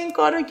تو این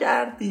کارو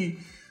کردی.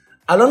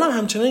 الان هم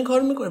همچنان این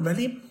کارو میکنه،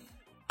 ولی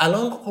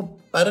الان خب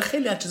برای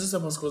خیلی از چیزا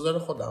سپاسگزار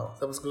خودم،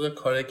 سپاسگزار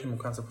کاری که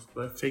میکنم،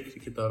 سپاسگزار فکری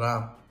که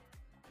دارم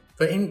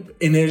و این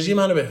انرژی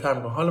منو بهتر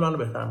میکنه، حال منو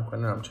بهتر میکنه.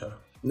 نمیدونم چرا،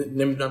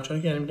 نمیدونم چرا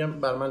که یعنی میگم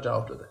برای من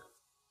جواب داده،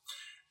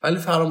 ولی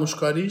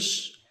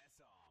فراموشکاریش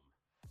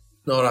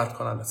ناراحت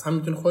کننده است. هم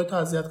میتونی خودت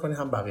اذیت کنی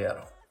هم بقیه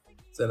رو.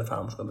 ذهن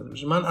فراموشکار داده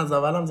بشه. من از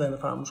اولم ذهن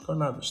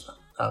فراموشکار نداشتم،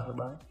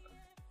 تقریبا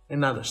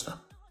این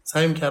نداشتم.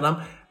 سعی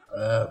می‌کردم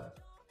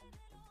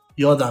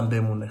یادم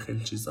بمونه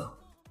خیلی چیزا.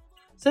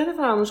 ذهن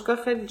فراموشکار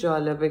خیلی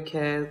جالبه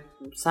که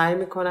سعی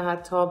میکنه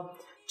حتی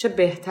چه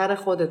بهتر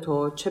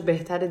خودتو چه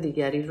بهتر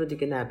دیگری رو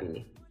دیگه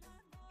نبینی.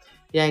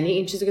 یعنی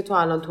این چیزی که تو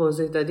الان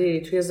توضیح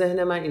دادی توی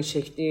ذهن من این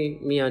شکلی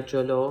میاد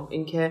جلو،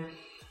 اینکه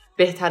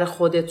بهتر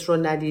خودت رو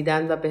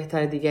ندیدن و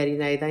بهتر دیگری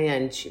ندیدن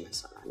یعنی چی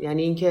مثلا؟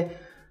 یعنی اینکه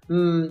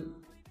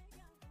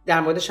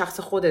در مورد شخص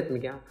خودت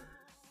میگم،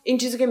 این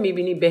چیزی که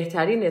میبینی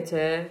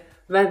بهترینته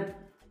و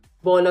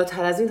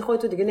بالاتر از این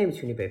خودتو دیگه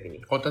نمیتونی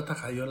ببینی. خودت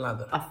تخیل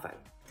نداره. آفرین.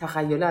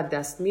 تخیل از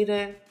دست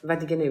میره و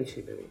دیگه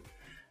نمیتونی ببینی.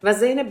 و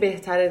ذهن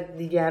بهتر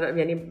دیگر،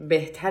 یعنی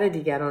بهتر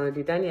دیگران رو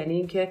دیدن، یعنی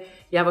اینکه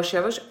یواش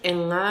یواش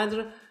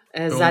انقدر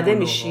زده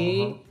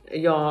میشی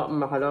یا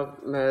حالا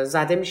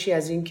زده میشی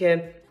از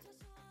اینکه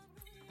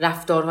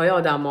رفتارهای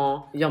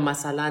آدما، یا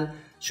مثلا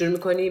شروع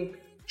میکنی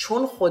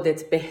چون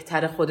خودت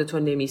بهتر خودتو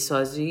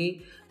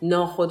نمیسازی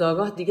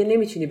ناخودآگاه دیگه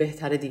نمیتونی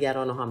بهتر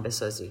دیگران رو هم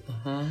بسازی.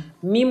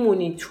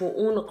 میمونی تو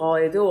اون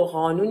قاعده و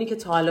قانونی که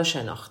تا حالا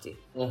شناختی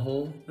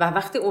و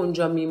وقتی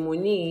اونجا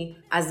میمونی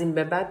از این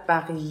به بعد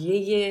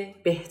بقیه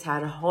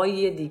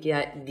بهترهای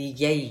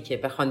دیگه‌ای که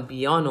بخوان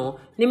بیانو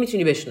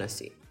نمیتونی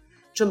بشناسی،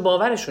 چون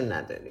باورشون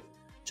نداری،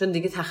 چون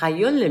دیگه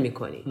تخیل نمی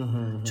کنی،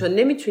 چون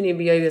نمیتونی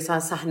بیای مثلا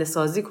صحنه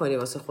سازی کنی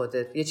واسه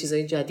خودت، یه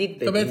چیزای جدید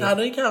ببینی. تو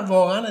بهترایی که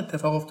واقعا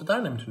اتفاق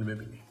افتاده نمیتونی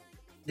ببینی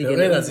دیگه،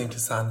 غیر از این که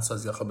صحنه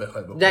سازی آخه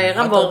بخوای بکنی.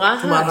 دقیقاً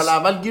واقعا تو مرحله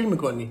اول گیر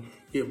میکنی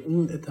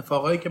اون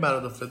اتفاقایی که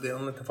برات افتاده،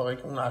 اون اتفاقایی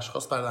که اون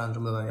اشخاص برات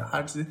انجام دادن یا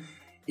هر چیزی،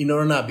 اینا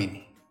رو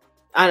نبینی.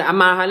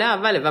 مرحله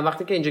اوله و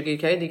وقتی که اینجا گیر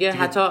کردی دیگه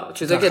حتی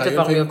چیزایی که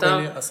اتفاق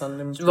میفته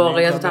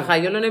واقعیت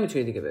تخیل رو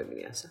نمیتونی دیگه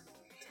ببینی اصلا.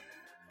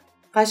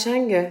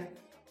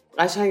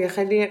 قشنگه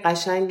خیلی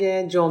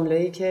قشنگ.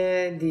 جمله‌ای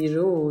که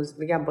دیروز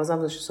میگم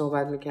بازم داشتیم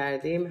صحبت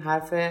میکردیم،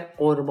 حرف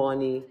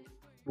قربانی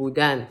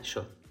بودن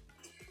شد.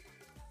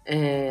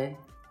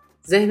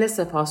 ذهن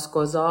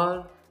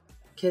سپاسگزار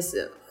که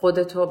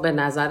خودتو، به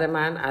نظر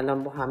من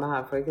الان با همه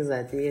حرفایی که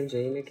زدی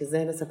اینه که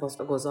ذهن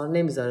سپاسگزار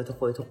نمیذاره تو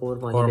خودتو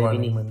قربانی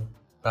ببینی.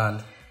 بله.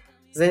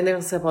 ذهن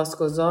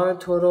سپاسگزار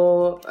تو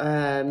رو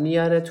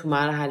میاره تو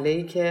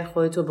مرحله‌ای که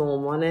خودتو به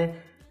عنوان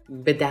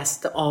به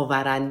دست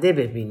آورنده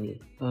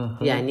ببینی.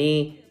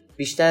 یعنی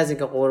بیشتر از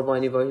اینکه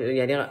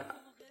یعنی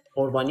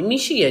قربانی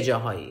میشی یه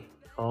جاهایی،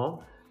 خب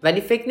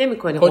ولی فکر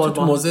نمی‌کنی خودت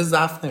تو موضع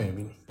ضعف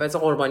نمی‌بینی. واسه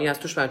قربانی از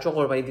توش چون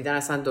قربانی دیدن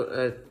اصلا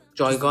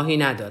جایگاهی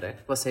نداره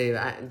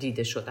واسه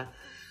دیده شدن.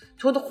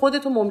 تو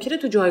خودتو ممکنه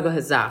تو جایگاه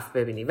ضعف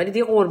ببینی ولی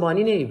دیگه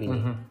قربانی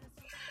نمی‌بینی.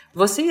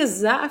 واسه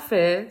ضعف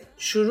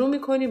شروع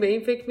می‌کنی به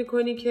این فکر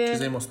می‌کنی که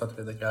چیزای مثبت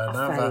پیدا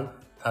کردن و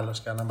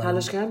تلاش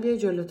کردن بیای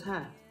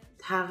جلوتر،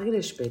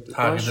 تغییرش بدی،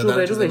 باش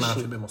روبرو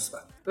بشی.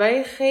 و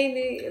این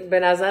خیلی به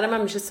نظر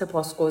من میشه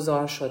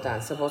سپاسگزار شدن.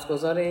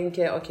 سپاسگزار این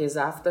که اوکی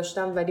ضعف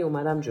داشتم ولی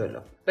اومدم جلو.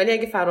 ولی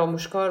اگه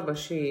فراموشکار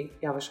باشی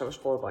یواش یواش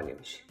قربانی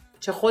میشی،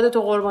 چه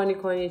خودتو قربانی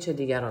کنی چه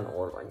دیگران رو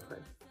قربانی کنی.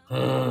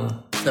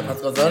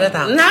 سپاسگزارتم.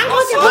 نه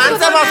من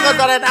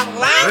سپاسگزارتم.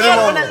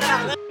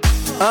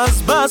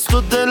 از بس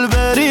تو دل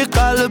بری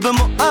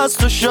قلبمو از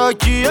تو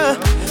شاکیه،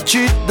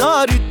 چی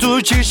داری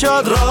تو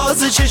چشات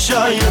راز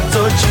چشای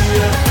تو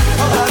چیه؟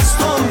 از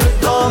تو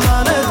به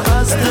دامنت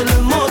از دل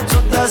ما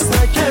تو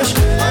دست نکش،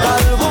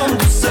 قلبم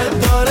دوست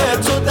داره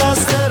تو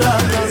دست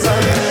رد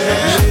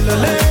نزنش. لیلا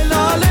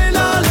لیلا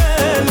لیلا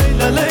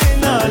لیلا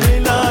لیلا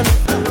لیلا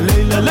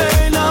لیلا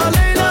لیلا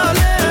لیلا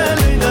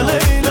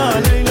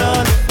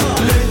لیلا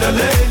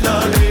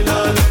لیلا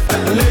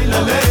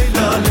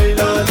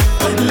لیلا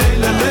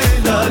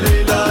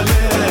لیلا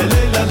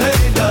لیلا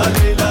لیلا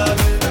لیلا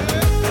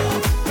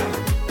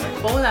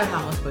با ما در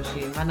تماس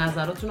باشید و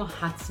نظراتتون رو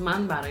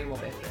حتما برای ما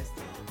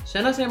بفرستید.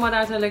 شناسه ما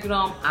در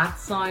تلگرام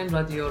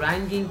 @رادیو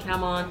رنگین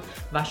کمان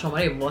و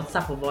شماره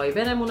واتساپ و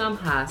وایبرمون هم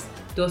هست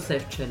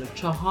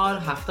 2044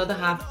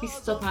 77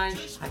 25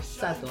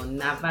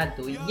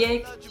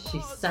 891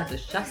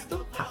 667.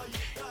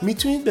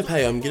 میتونید به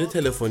پیامگیر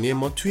تلفنی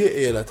ما توی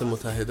ایالات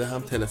متحده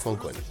هم تلفن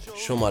کنید.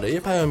 شماره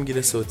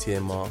پیامگیر صوتی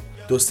ما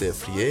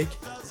 201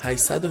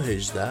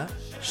 818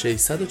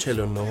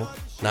 649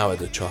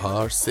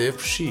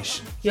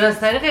 9406 یا از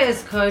طریق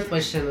اسکایپ با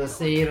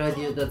شناسه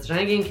رادیو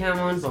رنگین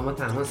کمان با ما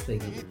تماس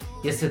بگیرید.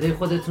 یا صدای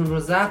خودتون رو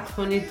ضبط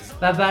کنید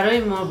و برای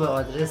ما به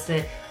آدرس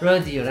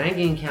رادیو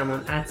رنگین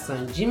کمان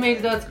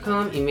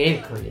 @gmail.com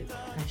ایمیل کنید.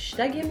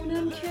 هشتگمون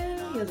هم که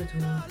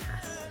یادتون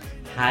هست.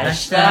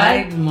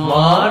 هشتگ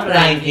ما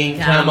رنگین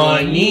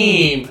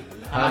کمانیم،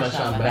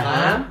 همشان به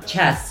هم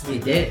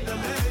چسبیده.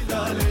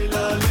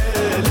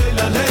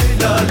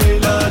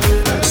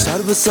 سر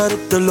به سر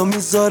دلو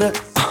میذاره،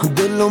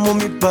 دلمو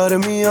میپره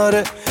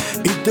میاره،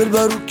 این دل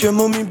برو که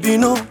ما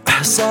میبینم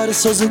سر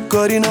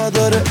سازگاری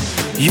نداره.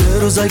 یه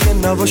روز اگه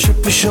نباشه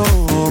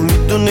پیشم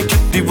میدونه که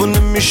دیوونه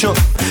میشم،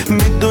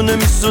 میدونه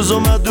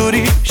میسوزم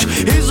ادوریش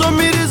هیزو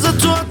میریزه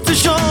تو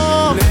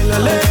آتشم. لیلا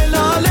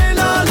لیلا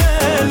لیلا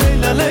لیلا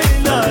لیلا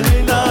لیلا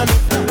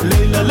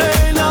لیلا لیلا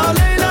لیلا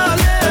لیلا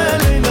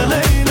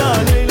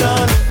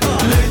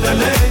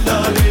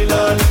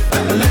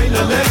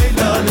لیلا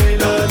لیلا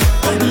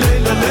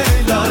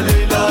لیلا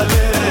لیلا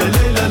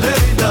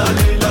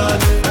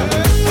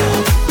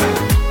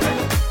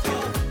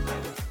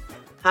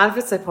حرف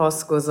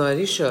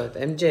سپاسگزاری شد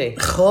ام جی.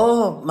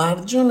 خب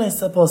مرجان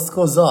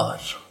سپاسگزار.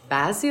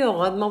 بعضی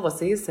اوقات ما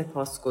واسه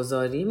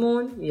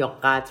سپاسگزاریمون یا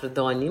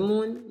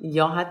قدردانیمون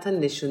یا حتی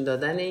نشون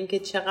دادن این که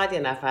چقدر یه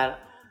نفر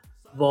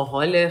با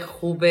حال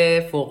خوب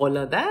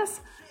فوق‌العاده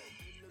است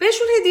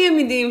بهشون هدیه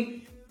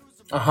میدیم.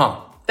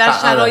 آها. در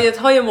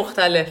شرایط‌های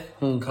مختلف.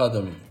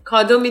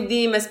 کادو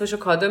میدیم، اسمشو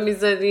کادو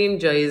میذاریم،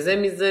 جایزه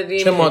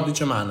میذاریم. چه مادی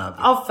چه معنوی.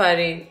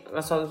 آفرین.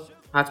 مثلا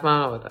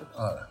حتما آوردن.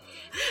 آره.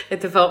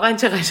 اتفاقا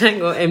چه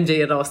قشنگ و ام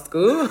جی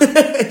راستگو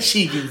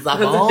شیرین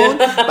زبان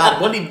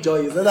بربالی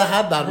جایزه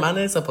دهد در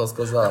من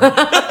سپاسگزار.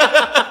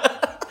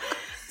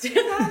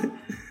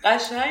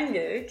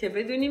 قشنگه که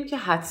بدونیم که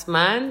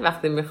حتما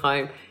وقتی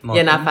میخوایم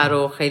یه نفر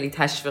رو خیلی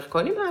تشویق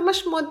کنیم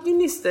همش مادی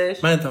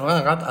نیستش. من اتفاقا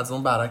انقدر از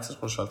اون برعکسش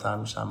خوشحال‌تر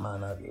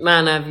میشم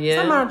معنویه.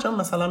 مثلا مرجان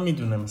مثلا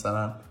میدونه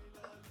مثلا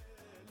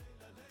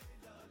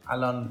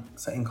الان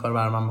مثلا این کار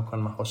برام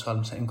میکنه من خوشحال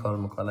میشم، این کارو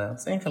میکنه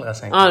مثلا این خیلی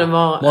قشنگه. آره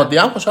مادی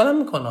هم خوشحالم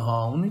میکنه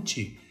ها، اون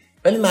چی،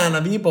 ولی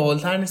معنوی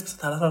باحال‌تر نیست.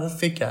 مثلا طرف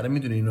فکر کرده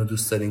میدونه اینو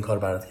دوست داره این کار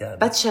برات کرده،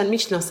 بعد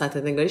میشناست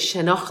نگاری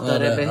شناخت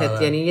داره آره، بهت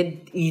آره. یعنی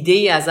یه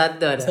ایده‌ای ازت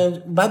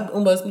داره. بعد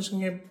اون باعث میشه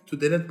که تو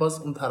دلت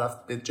باز اون طرف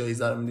به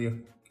جایزه رو میده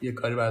یه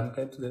کاری برات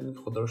میکنه تو دلت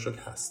خدا رو شکر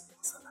هست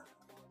مثلا.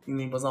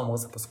 این بازم موقع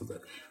سپاسگزاری.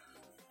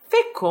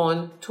 فکر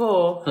کن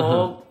تو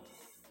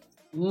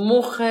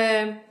مخ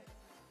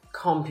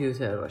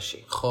کامپیوتر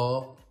باشی.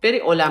 خب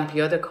بری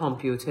المپیاد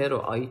کامپیوتر و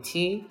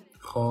آیتی.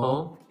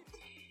 خب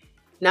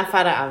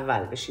نفر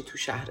اول بشی تو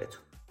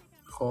شهرتون.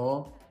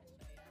 خب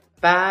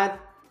بعد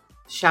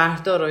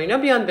شهردار و اینا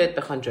بیان بهت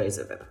بخوان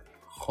جایزه بدن.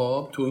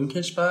 خب تو این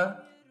کشور،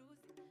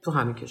 تو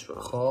همین کشور.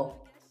 خب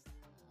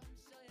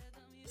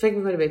فکر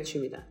میکنی بهت چی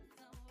میدن؟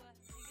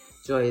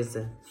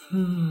 جایزه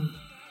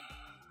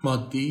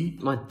مادی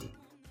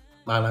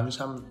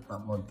معنیش هم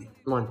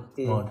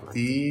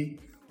مادی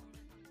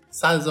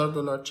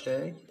 $100,000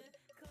 چک.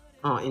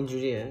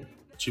 اینجوریه.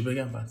 چی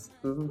بگم بس؟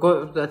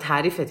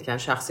 تعریفت کردم،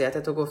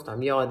 شخصیتتو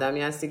گفتم. یه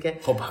آدمی هستی که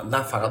خب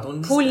نه فقط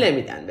اون پول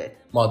نمیدن بهت.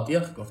 مادی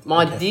گفتم.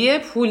 مادیه،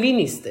 پولی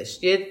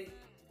نیستش. یه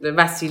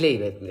وسیله‌ای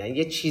بهت میدن،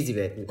 یه چیزی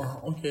بهت میدن.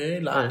 اوکی.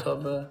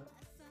 لپتاپ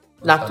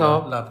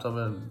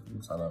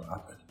مثلا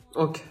اپل.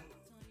 اوکی.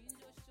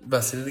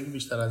 وسیله دیگه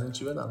بیشتر از این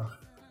چی بدن آخه؟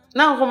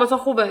 نه خب مثلا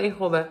خوبه، این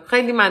خوبه،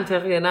 خیلی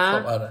منطقیه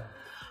نه؟ خب آره.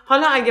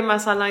 حالا اگه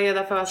مثلا یه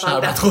دفعه مثلا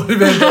شربت خوری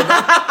بهم دادن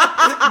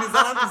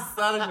میذارن تو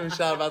سرشون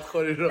شربت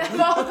خوری رو.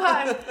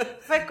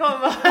 فکر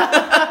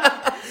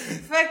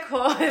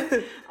کن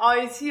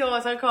آیتی و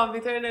مثلا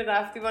کامپیوتر اینه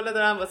رفتی بالا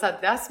دارن واسه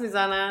دست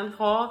میزنن.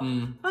 خب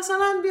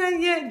مثلا بیان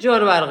یه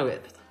جارو برقی بهت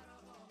بدن.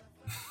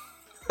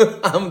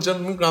 همونجا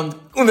میگم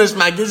اونش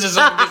مگشش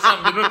رو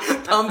میکشم بیرون،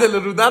 تام دل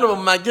رودن رو با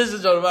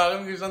مگش جارو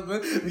برقی میکشن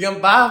میگم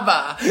به به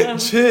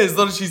چه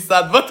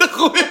 1600 وات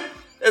خوبه.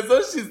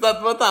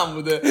 1600 وات هم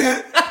بوده،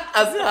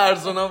 از این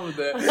ارزونا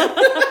بوده.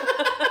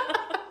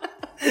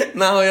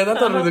 نهایتا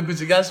تا رود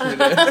کوچیکش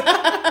میره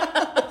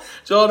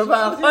جارو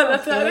برقی. حالا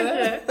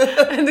تره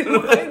که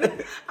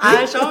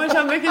عشامش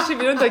هم بکشی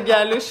بیرون تا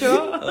گلوشو.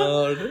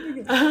 آره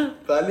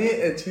ولی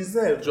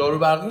چیزه جارو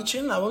برقی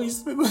چیه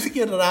نواقعیست بگوزی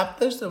که ربط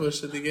داشته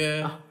باشه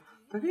دیگه.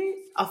 ببین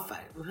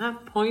آفرین، هم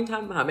پوینت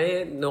هم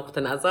همه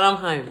نقطه نظرم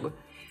همین بود.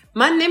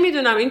 من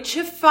نمیدونم این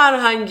چه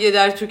فرهنگیه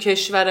در تو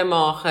کشور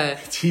ما آخه.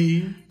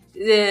 چی؟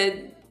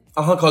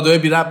 آها کادوی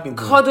بی ربط میدی.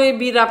 کادوی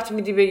بی ربط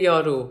میدی به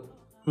یارو.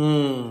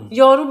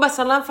 یارو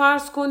مثلا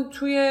فرض کن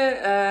توی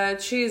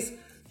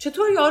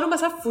چطور یارو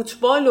مثلا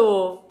فوتبال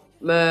و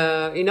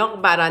اینا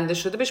برنده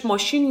شده بهش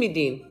ماشین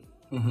میدین.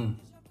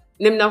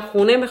 نمیدونم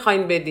خونه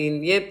میخواین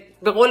بدین، یه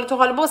به قول تو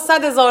حالا با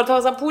 100,000 تا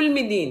مثلا پول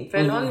میدین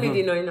فلان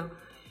میدین و اینا.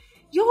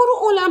 یارو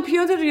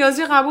المپیاد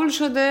ریاضی قبول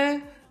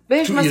شده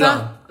بهش تو مثلا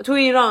ایران. تو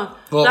ایران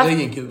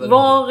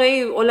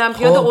واقعی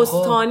المپیاد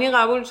استانی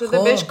قبول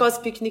شده بهش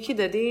گاز پیکنیکی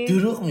دادی.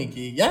 دروغ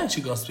میگی؟ یعنی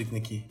چی گاز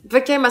پیکنیکی؟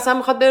 فکر مثلا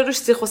میخواد بره روش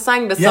سیخ و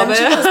سنگ بسابه. یعنی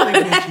چی گاز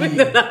پیکنیکی؟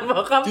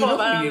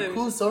 دروغ میگی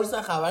کو سورس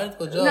خبرت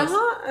کجاست؟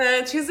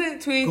 نه چیزی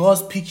توی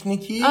گاز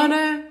پیکنیکی؟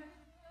 آره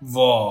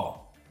وا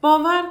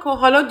باور کن.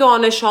 حالا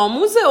دانش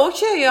آموزه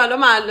اوکی، حالا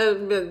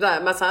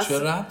مثلا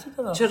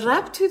چه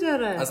ربطی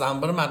داره؟ از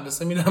انبار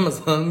مدرسه میرم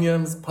مثلا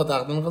میرم پا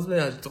تقدیم می‌خواست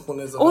بریم تو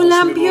خونه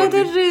المپیاد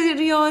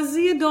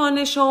ریاضی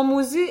دانش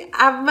آموزی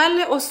اول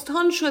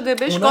استان شده،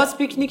 بهش گاز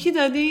پیکنیکی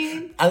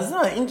دادین؟ از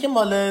این که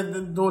مال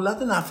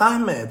دولت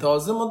نفهمه،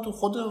 تازه ما تو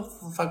خود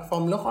فک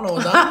فامیلا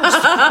خانواده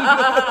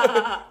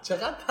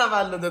چقدر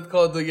تولدت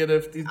کادو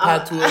گرفتی؟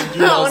 پتو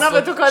اونا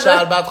به تو کادو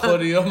شربت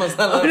خوری ها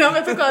مثلا اونا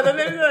به تو کادو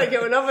نمیدونن که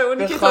اونا به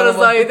اونی که تو رو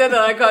زایده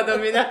داره کادو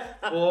میدن.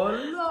 والله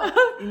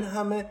این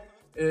همه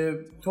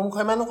تو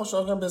میخوای منو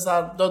خوشحال کنم؟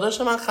 پسر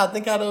داداش من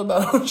ختنه کرده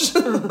براش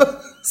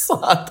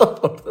ساعتا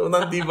برده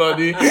اونم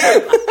دیواری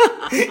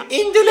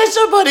این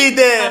دولشو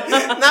بریده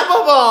نه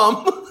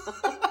بابام.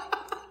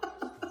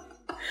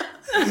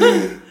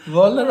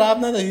 والا رب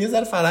نداره، یه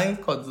ذره فرهنگ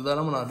کادو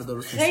دارم اون آره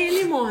درست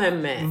خیلی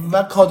مهمه.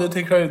 و کادو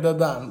تکراری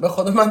دادن به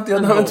خود من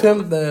یادم توی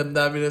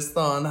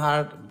دبیرستان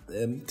هر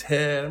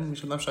ترم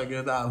میشدم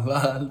شاگرد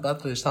اول،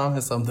 بعد رشته‌ام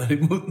حسابداری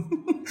بود.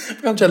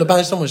 فکرم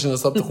 45 تا ماشین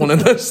حساب تو خونه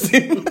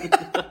داشتیم.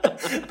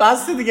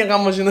 بس دیگه قم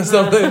ماشین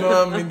حسابداری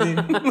به من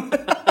میدیم.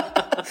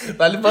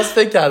 ولی باز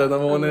فکر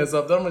کردم اون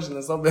حسابدار ماشین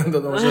حساب بهم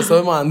داد، ماشین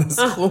حساب مهندس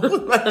خوب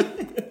بود.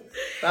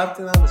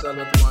 ربطی نداشت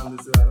البته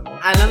مهندسی برام.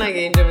 الان اگه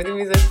اینجا بدی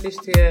میذاشتیش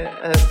توی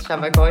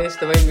شبکه‌های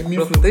اجتماعی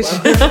میفروختش.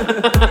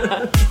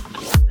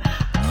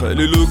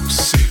 خیلی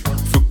لوکسی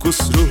فوکوس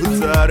رو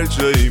در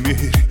جایی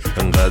میری،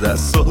 انقدر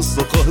اساس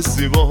و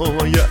خاصی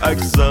با یه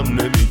عکسم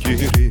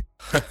نمیگیری.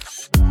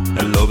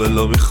 الا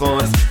بلا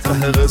میخواد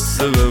ته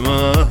قصه به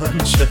من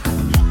چه،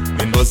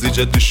 این بازی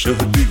جدی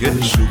شد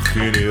دیگه شوخی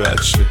نی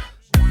بچه.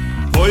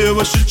 پایه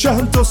باشی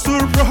چند تا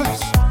سورپرایز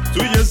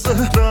توی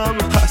ذهنم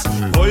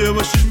هست، پایه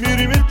باشی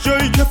میریم این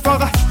جایی که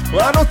فقط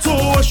من و تو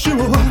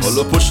باشیم و بس.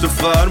 حالا پشت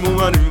فرمو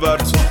من این ور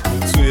تو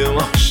توی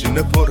ماشین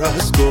پر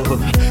از گل،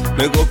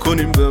 نگاه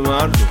کنیم به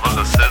من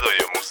حالا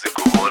صدای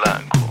موسیقی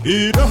بلند کن.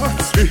 این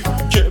عطری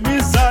که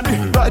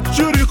میزنی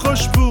بدجوری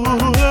خوشبوه،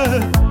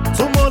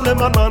 تو مال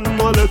من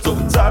مال تو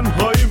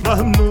تنهایی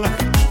ممنوعه.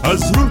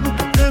 از رو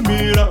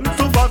نمیرم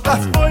تو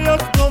فقط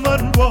باید با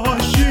من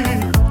باشی،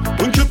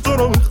 اون که تو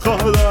رو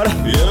میخواد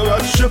یه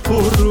بچه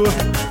پر روه.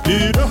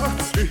 این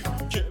عطری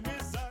که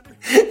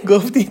میزنی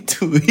گفتی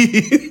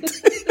توییت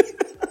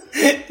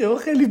یا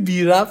خیلی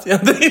بی رفت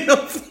یاد این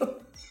افتاد.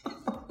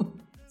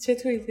 چه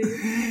توییتی؟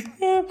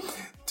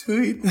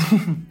 توییت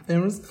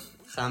امروز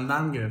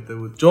خندم گرفته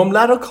بود. جمله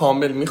رو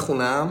کامل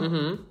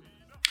میخونم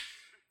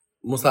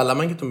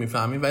مسلما که تو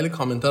میفهمی، ولی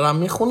کامنت رو هم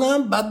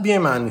میخونم بعد بیای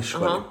معنیش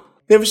کنیم.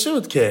 نوشته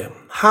بود که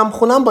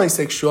همخونم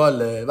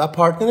بایسکشواله و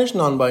پارتنرش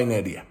نان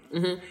باینریه،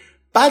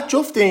 بعد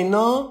جفت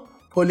اینا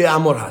پلی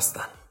امور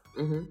هستن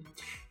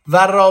و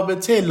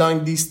رابطه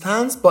لانگ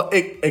دیستنس با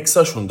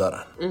اکساشون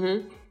دارن.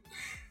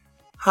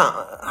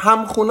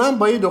 همخونم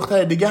با یه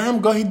دختر دیگه هم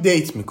گاهی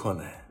دیت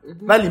میکنه،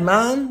 ولی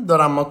من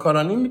دارم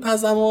ماکارونی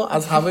میپزم و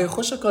از هوای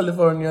خوش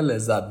کالیفرنیا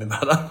لذت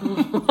میبرم.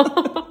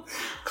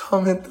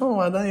 کامنت ها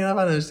اومدن یه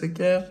نفر نوشته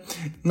که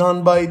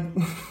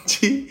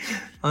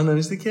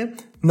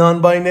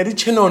نان باینری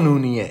چه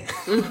نانونیه.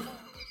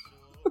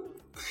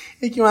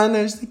 یکی من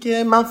نوشته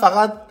که من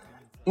فقط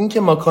این که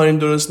ماکارون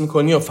درست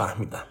میکنی و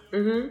فهمیدم.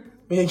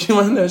 یکی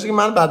من نوشته که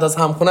من بعد از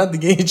همخونت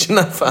دیگه هیچی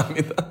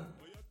نفهمیدم.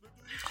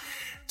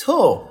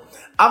 تو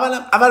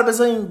اول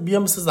بذاریم بیا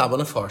مثل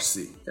زبان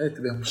فارسی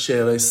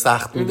شعرهای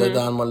سخت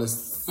میدادن مال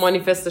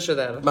مانیفستشو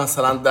داره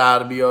مثلا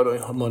در بیار و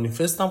اینها.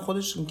 مانیفست هم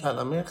خودش این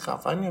کلمه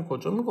خفنیه،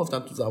 کجا میگفتن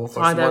تو زبان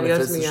فارسی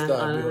مانیفستش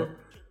در بیار؟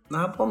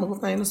 نه با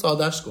میگفتن اینو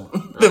سادهش کن.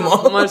 به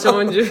ما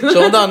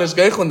شما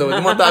دانشگاهی خونده بودی،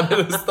 ما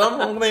دبیرستان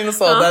میگفتن اینو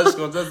سادهش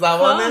کن.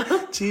 زبان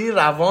چی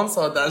روان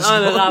سادهش کن.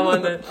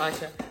 روانه.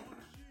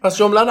 پس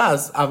جمله رو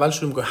از اول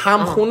شروع میکنه.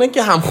 همخونه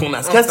که همخونه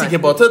است، کسی که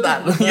با تو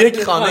در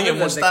یک خانه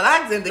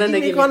مشترک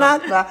زندگی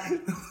میکند و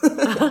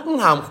اون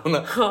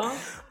همخونه.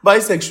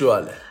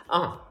 بایسکشواله.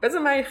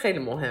 بذار من خیلی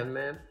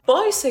مهمه.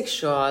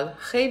 بایسکشوال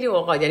خیلی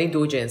اوقات یعنی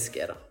دو جنس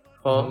گرا.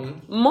 خب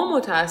ما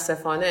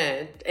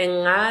متاسفانه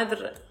انقدر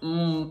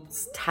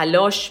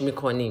تلاش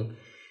میکنیم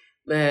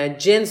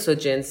جنس و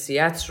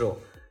جنسیت رو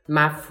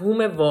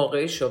مفهوم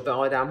واقعیشو به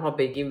آدم ها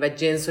بگیم و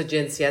جنس و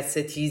جنسیت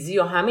ستیزی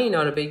و همه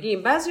اینا رو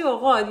بگیم. بعضی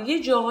اوقات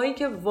یه جاهایی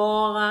که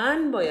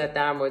واقعا باید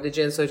در مورد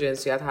جنس و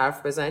جنسیت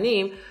حرف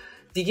بزنیم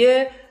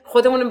دیگه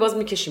خودمون باز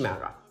میکشیم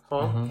عقب.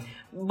 خب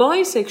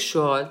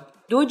بایسکشوال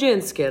دو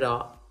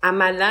جنسگرا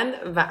عملاً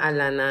و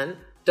علناً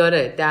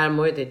داره در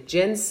مورد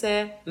جنس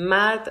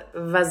مرد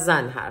و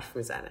زن حرف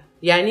میزنه.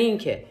 یعنی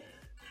اینکه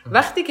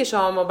وقتی که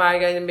شما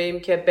برگردیم بگیم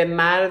که به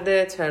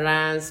مرد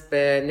ترنس،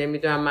 به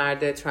نمیدونم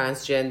مرد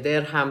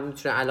ترانسجندر هم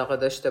میتونه علاقه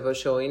داشته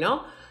باشه و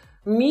اینا،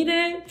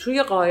 میره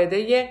توی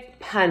قاعده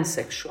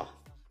پنسکشوال.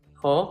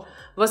 خب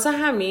واسه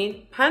همین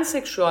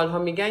پنسکشوال ها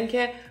میگن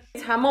که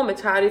تمام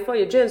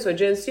تعریفای جنس و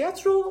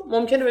جنسیت رو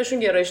ممکنه بهشون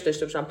گرایش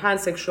داشته باشن،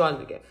 پنسکشوال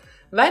میگه.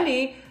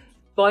 ولی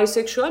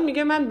بایسکشوال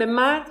میگه من به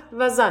مرد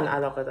و زن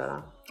علاقه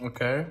دارم.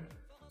 اوکی.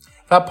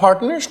 و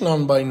پارتنرش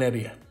نان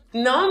باینریه.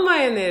 نان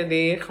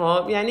باینری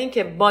خب یعنی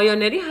که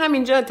باینری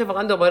همینجا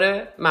اتفاقا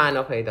دوباره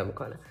معنا پیدا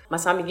میکنه.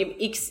 مثلا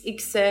میگیم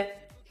XX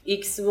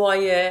ایکس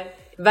وایه،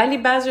 ولی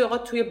بعضی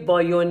اوقات توی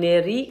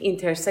بایونری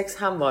اینترسکس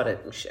هم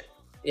وارد میشه،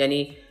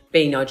 یعنی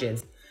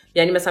بیناجنس.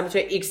 یعنی مثلا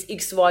میتونه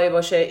XXY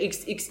باشه،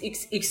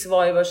 XXXXY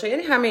باشه،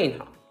 یعنی همه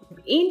اینها.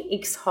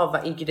 این X ها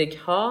و Y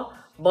ها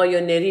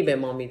بایونری به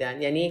ما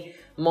میدن، یعنی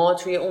ما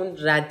توی اون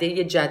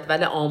رده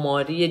جدول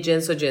آماری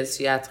جنس و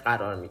جنسیت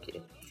قرار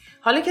میگیریم.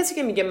 حالا کسی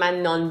که میگه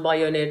من نان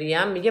بایونری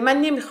ام، میگه من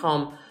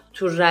نمیخوام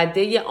تو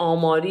رده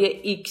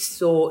آماری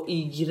X و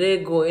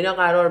Y و اینا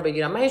قرار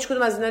بگیرم. من هیچ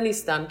کدوم از اینا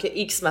نیستم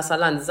که X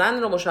مثلا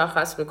زن رو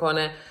مشخص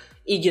میکنه،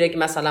 Y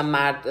مثلا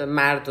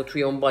مرد رو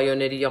توی اون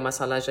بایونری یا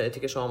مثلا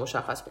ژنتیک شما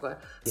مشخص میکنه.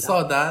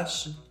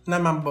 سادهش نه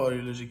من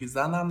بیولوژیکی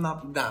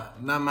زنم،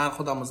 نه من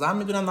خودم رو زن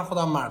میدونم، نه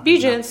خودم مرد بی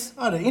جنس.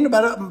 آره اینو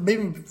برای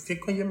ببین فکر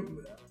کن یه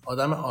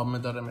آدم عامه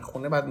داره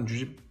میخونه، بعد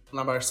اینجوری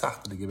اونم براش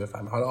سخت دیگه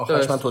بفهمه. حالا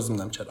آخرش من توضیح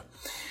میدم چرا.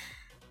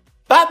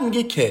 بعد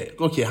میگه که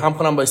اوکی هم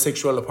کنم با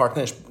سکشوال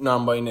پارتنرش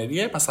نان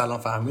باینریه، پس الان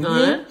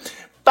فهمیدیم.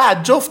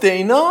 بعد جفت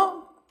اینا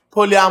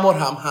پلی امور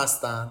هم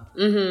هستن.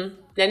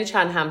 یعنی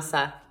چند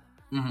همسر.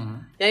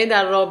 یعنی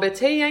در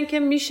رابطه این که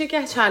میشه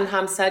که چند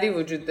همسری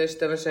وجود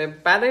داشته باشه.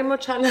 برای ما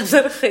چند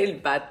همسر خیلی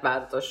بد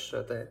برداشت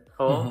شده.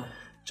 خب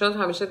چون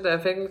همیشه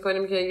فکر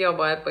میکنیم که یا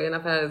باید با یه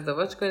نفر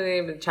ازدواج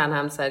کنیم، چند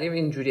همسری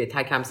اینجوریه،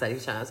 تک همسری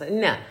چند همسری.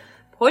 نه،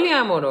 پلی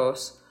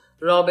اموروس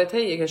رابطه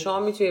ایه که شما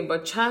میتونید با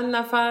چند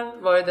نفر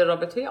وارد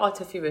رابطه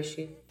عاطفی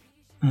بشید.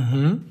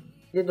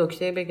 یه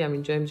نکته بگم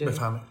اینجا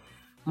بفهمید.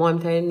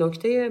 مهمترین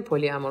نکته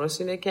پلی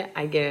اموروس اینه که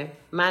اگه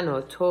من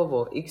و تو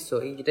و ایکس و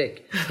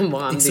ایگرگ با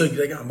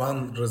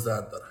هم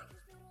رضایت دارن،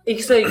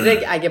 ایکس و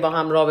ایگرگ اگه با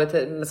هم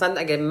رابطه، مثلا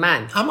اگه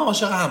من همه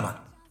عاشق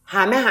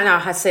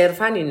همه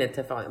صرفا این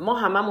اتفاقه، ما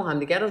هممون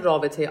همدیگه رو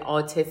رابطه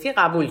عاطفی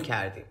قبول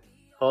کردیم.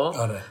 خب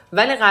آره.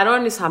 ولی قرار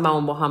نیست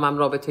هممون با هم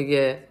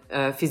رابطه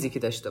فیزیکی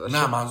داشته باشیم.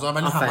 نه منظورم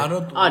ولی همه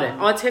رو آره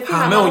عاطفی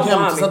همه اوکی.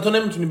 مثلا تو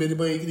نمیتونی بری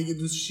با یکی دیگه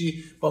دوست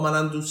شی، با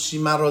منم دوست شی،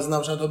 من راضی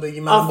نباشم تو بگی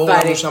من با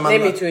اون باشم.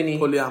 نمیتونی.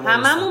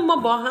 هممون ما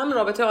با هم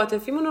رابطه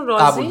عاطفیمون رو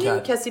راضی،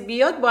 کسی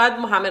بیاد باید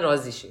ما همه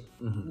راضی شیم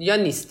یا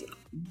نیستیم.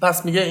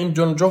 پس میگه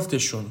این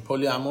جفتشون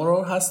پلی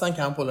امورو هستن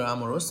که هم پلی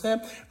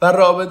اموروسه و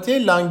رابطه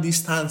لانگ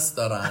دیستنس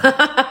دارن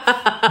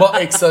با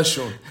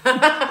اکساشون.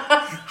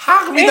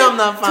 حق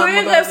میدم نفهم. تو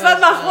این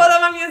قسمت من خودم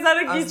هم یه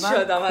ذره گیج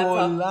شدم.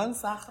 کلا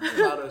سخته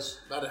براش،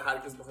 برای هر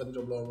کس بخواد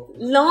اینجا بلا بخوره.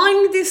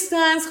 لانگ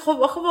دیستنس خب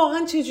آخه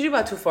واقعا چجوری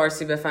باید تو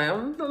فارسی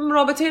بفهمم؟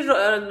 رابطه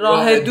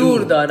راه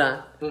دور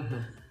دارن.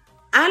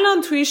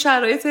 الان توی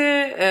شرایط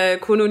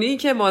کنونی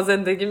که ما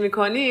زندگی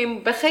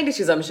میکنیم به خیلی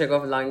چیزا میشه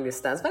گفت لانگ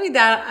دیستنس، ولی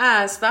در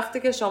اصل وقتی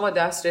که شما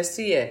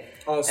دسترسی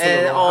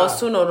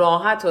آسون و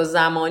راحت و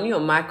زمانی و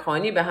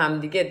مکانی به هم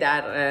دیگه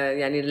در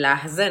یعنی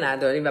لحظه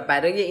نداریم و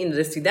برای این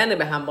رسیدن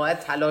به هم باید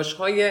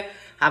تلاش‌های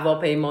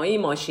هواپیمایی،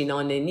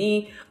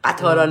 ماشیناننی،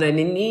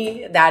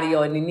 قطاراننی،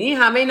 دریانینی،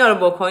 همه اینا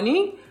رو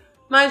بکنی،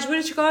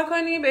 مجبوری چیکار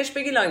کنی؟ بهش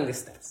بگی لانگ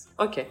دیستنس.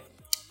 اوکی.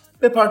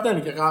 به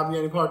پارتنری که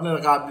یعنی پارتنر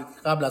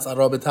قبل از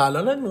رابطه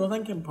الان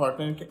میگفتن که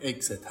پارتنری که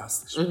اکست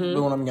هستش، به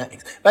اونم میگن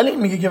اکس. ولی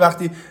میگه که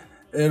وقتی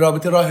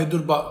رابطه راه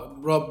دور با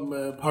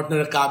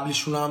پارتنر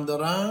قبلیشون هم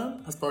دارن،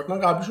 پس پارتنر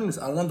قبلیشون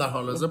نیست، الان در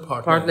حال حاضر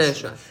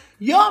پارتنرشون.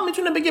 یا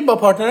میتونه بگه با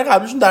پارتنر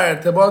قبلیشون در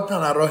ارتباطن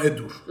از راه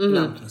دور.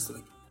 نمیتونسته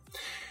بگه.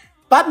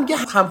 بعد میگه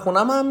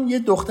همخونم هم یه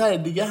دختر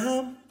دیگه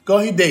هم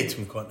گاهی دیت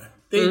میکنه.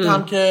 دیت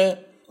هم که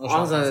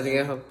آزاده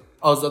دیگه هم.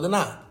 آزاده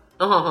نه.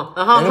 آها.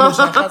 یعنی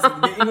مشخصه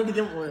دیگه اینو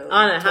دیگه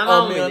آره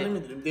همه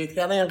میدونیم دیت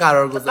کردن یعنی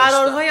قرار گذاشتن،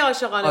 قرارهای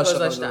عاشقانه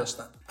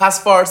گذاشتن.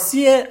 پس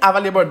فارسی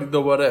اول یه بار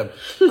دوباره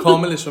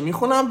کاملش رو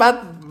میخونم بعد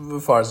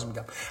فارسی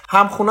میگم.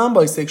 همخونم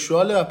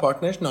بایسکشواله و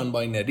پارتنرش نان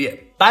باینریه.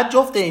 بعد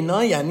جفت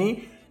اینا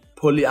یعنی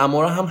پلی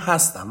امور هم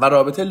هستن و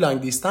رابطه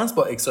لانگ دیستنس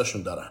با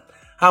اکساشون دارن.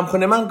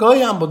 همخونه من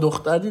گاهی هم با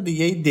دختری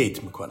دیگه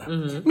دیت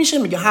میکنم. میشه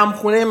میگه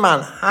همخونه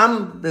من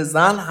هم به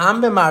زن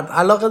هم به مرد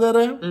علاقه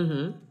داره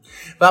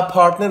و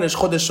پارتنرش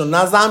خودش رو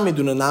نه زن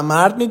میدونه نه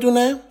مرد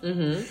میدونه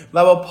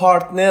و با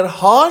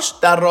پارتنرهاش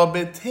در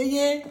رابطه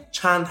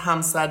چند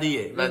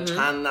همسریه و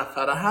چند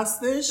نفره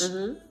هستش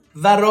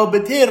و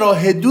رابطه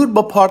راه دور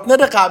با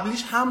پارتنر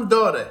قبلیش هم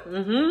داره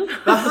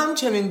و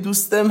همچنین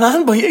دوست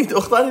من با یک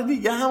دختر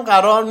دیگه هم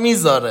قرار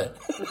میذاره.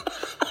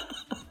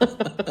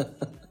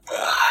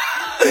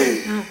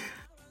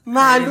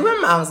 معلومه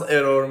مغز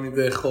ارور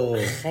میده. خب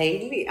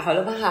خیلی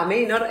حالا من همه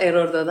اینا رو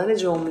ارور دادن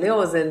جمله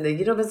و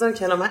زندگی رو بذار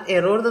کنار، من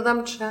ارور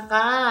دادم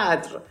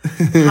چقدر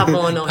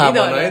توانایی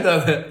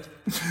داره.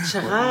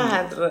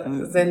 چقدر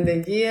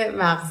زندگی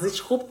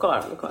مغزیش خوب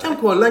کار میکنه.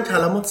 کلا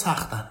کلمات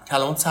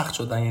سخت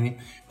شدن. یعنی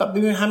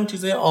ببین همین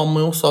چیزای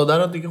عامه و ساده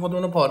رو دیگه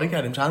خودمون رو پاره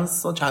کردیم.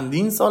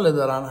 چندین ساله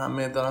دارن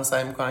همه دارن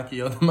سعی میکنن که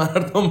یاد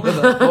مردم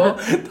بدن.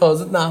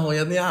 تازه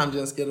نهایت یه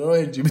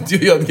همجنسگرا LGBT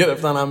رو یاد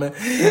گرفتن همه،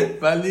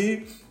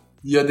 ولی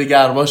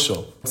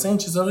یادگرباشو مثلا این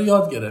چیزا رو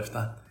یاد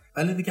گرفتن،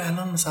 ولی دیگه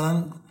الان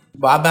مثلا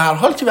به هر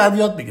حال که بعد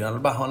یاد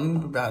بگیرن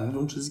بهانه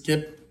اون چیزی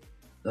که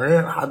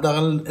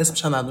حداقل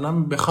اسمش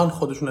ندونم بخوان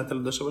خودشون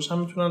اطلاع داشته باشن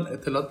میتونن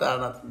اطلاعات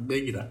در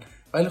بگیرن،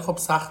 ولی خب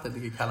سخته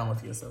دیگه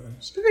کلماتی استفاده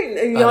میشه.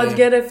 ببین یاد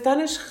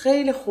گرفتنش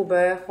خیلی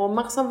خوبه، خب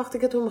مخصوصا وقتی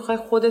که تو میخوای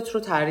خودت رو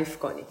تعریف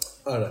کنی.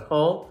 آره.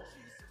 خب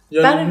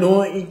یا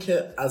نوعی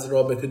که از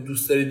رابطه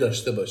دوست داری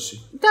داشته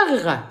باشی.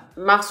 دقیقاً.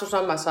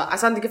 مخصوصا مثلا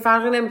اصلا دیگه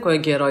فرقی نمیکنه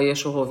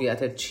گرایش و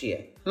هویتت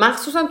چیه،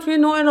 مخصوصا توی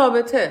نوع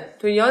رابطه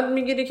تو یاد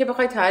میگیری که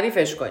بخوای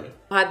تعریفش کنی.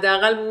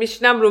 حداقل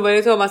میشینم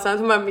روبروی تو، مثلا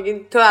تو من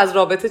میگین تو از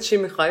رابطه چی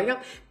میخوای، میگم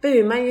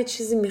ببین من یه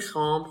چیزی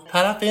میخوام،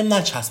 طرف یه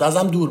نچسب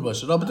ازم دور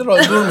باشه، رابطه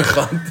راه دور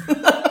میخواد.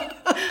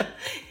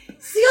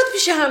 زیاد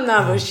پیش هم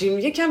نباشیم،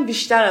 یکم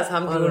بیشتر از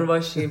هم دور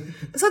باشیم.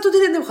 مثلا تو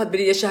دلت نمیخواد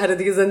بری یه شهر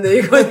دیگه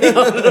زندگی کنی،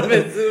 آره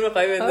به زور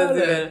میخوای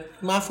بندازی.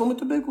 مفهوم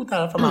تو بگو،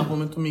 طرف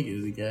مفهوم تو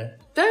میگیره دیگه.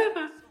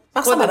 دقیقاً.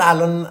 مثلا برای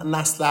الان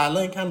نسل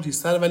الان یکم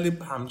ریستره، ولی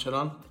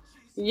همچنان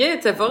یه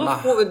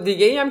اتفاق خوب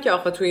دیگه ای هم که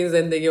آخه تو این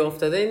زندگی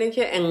افتاده اینه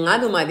که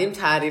انقدر اومدیم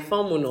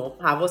تعریفامونو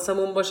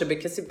حواسمون باشه به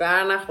کسی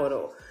بر نخوره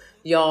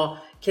یا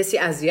کسی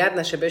اذیت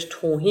نشه، بهش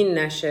توهین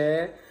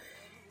نشه،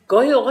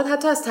 گاهی اوقات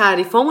حتی از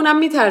تعریفامون هم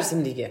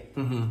میترسیم دیگه.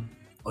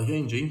 آیا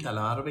اینجا این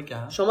کلمه رو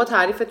بگم؟ شما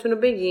تعریفتون رو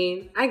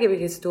بگین، اگه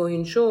به کسی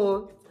توهین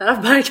شد طرف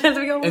برگرده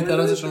بگه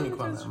اعتراضش رو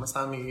میکنه،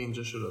 مثلا میگه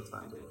اینجا شو لطفاً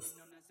درست.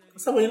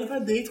 مثلا با یه نفر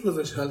دیت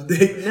گذاشتی، حال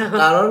دیت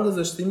قرار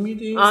گذاشتی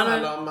میری،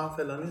 سلام من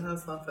فلانی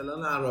هستم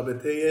فلان،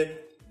 رابطه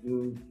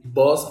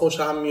باز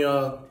خوشم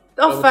میاد،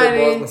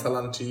 آفرین، باز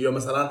مثلا چی، یا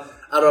مثلا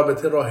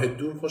رابطه راه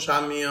دور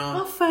خوشم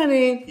میاد،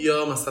 آفرین،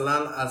 یا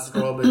مثلا از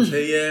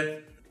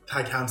رابطه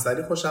تک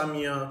همسری خوشم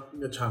میاد،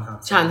 یا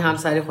چند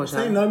همسری خوشم.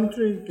 مثلا اینا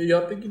میتونی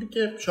یاد بگیری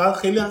که شاید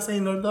خیلی اصلا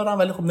اینا رو دارن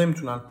ولی خب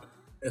نمیتونن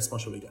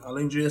اسمشو بگن. حالا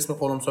اینجوری اسم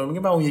قرمسار میگه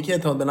و اون یکی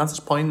اعتماد به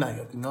نفسش پایین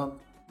نیاد، اینا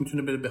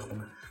میتونه بره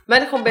بخونه.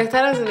 ولی خب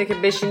بهتر از اینه که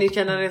بشینی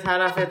کنار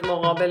طرفت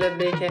مقابلت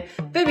بگی که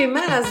ببین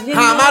من از یه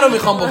همه رو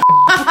میخوام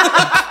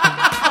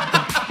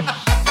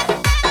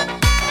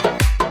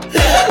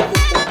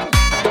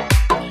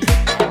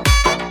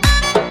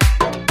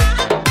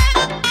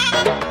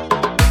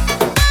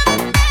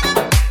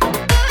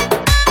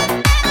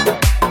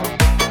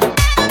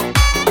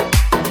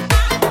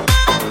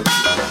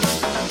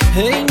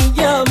هی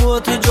میگم و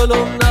تو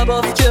جلوم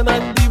نباف که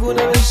من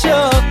دیوونه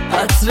بشم،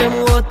 عطر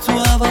موات تو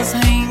حواظ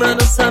هی منو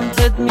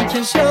سمتت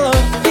میکشم،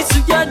 بیسو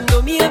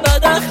گندمیه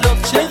بد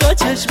اخلاق چقدر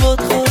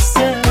چشمات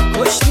خواسته،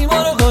 پشتی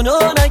ما رو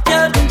گناه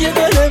نکردیم که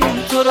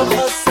دلمون تو رو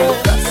خواسته،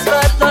 دست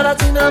بردار از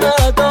این همه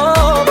ادا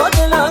با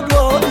دلم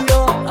را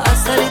بیا،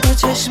 اثری تو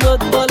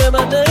چشمات مال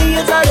منه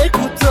یه ذره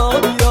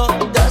کوتاه بیا،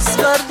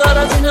 دست بردار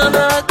از این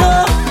همه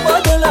ادا با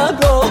دلم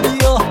را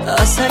بیا،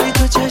 اثری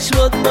تو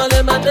چشمات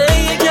مال منه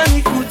یه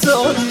کمی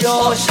کوتاه بیا،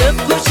 عاشق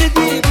کشی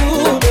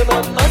دیوونه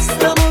من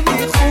مستم و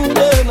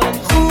بیخونه، من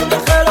خونه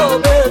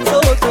خرابه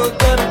تو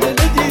در دل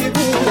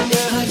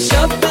دیوونه، هر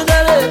شب به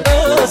در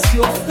مستی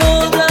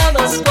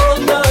افتادم از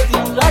ما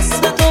یادیم،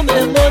 رسم تو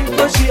مهمان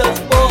کشی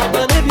از با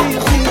من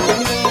بیخونه.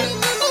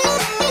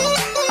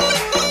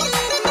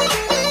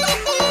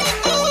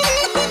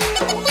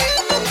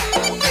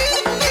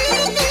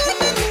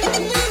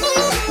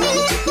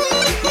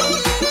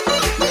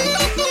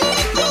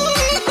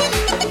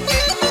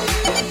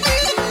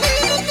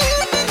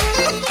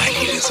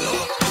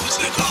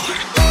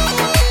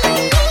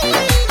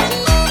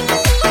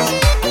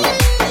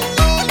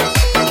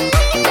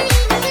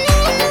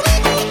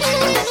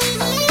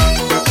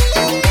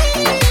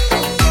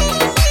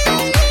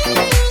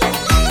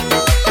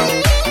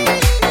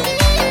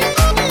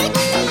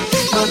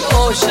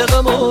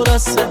 عاشقم و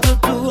رسم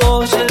تو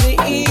عاشق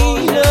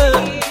اینه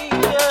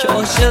که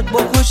عاشق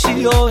با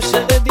کشی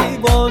عاشق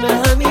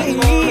دیوانه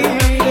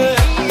همینه،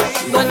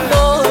 من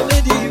نام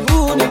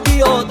دیوونه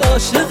بیاد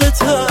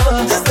عاشقت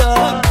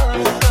هستم،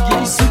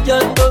 گیسو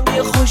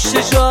گندمی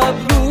خوشش و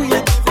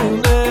ابروی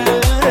دیوونه،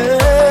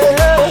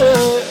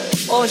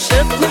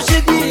 عاشق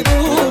کشی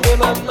دیوونه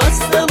من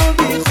مستم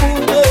و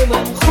بیخونه،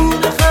 من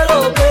خونه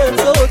خرابه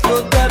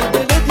تو در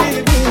دل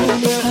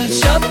دیوونه، هر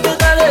شب به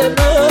در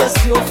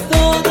مستی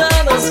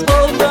افتادم از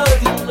ما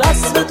یادیم،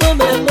 رسم تو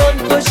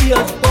مهمان کشی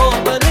از با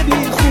من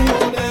بیخونه.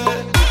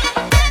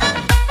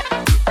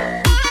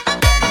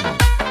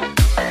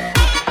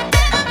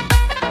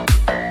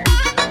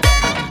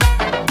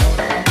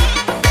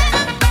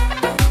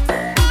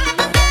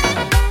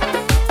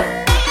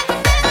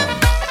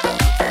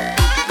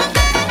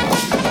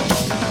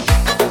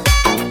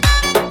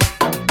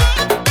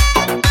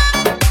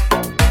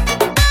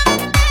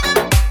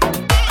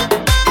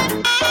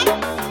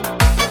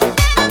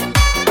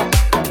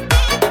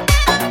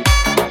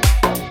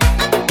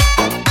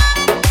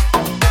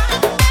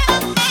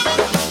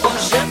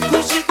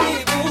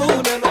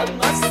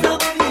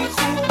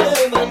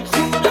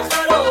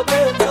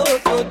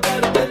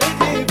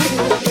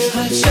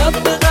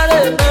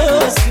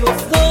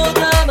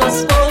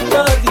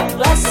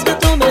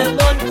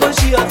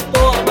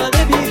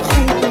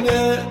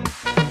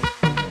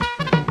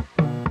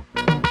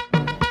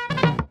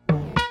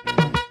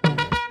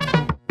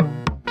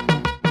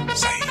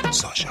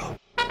 ساشا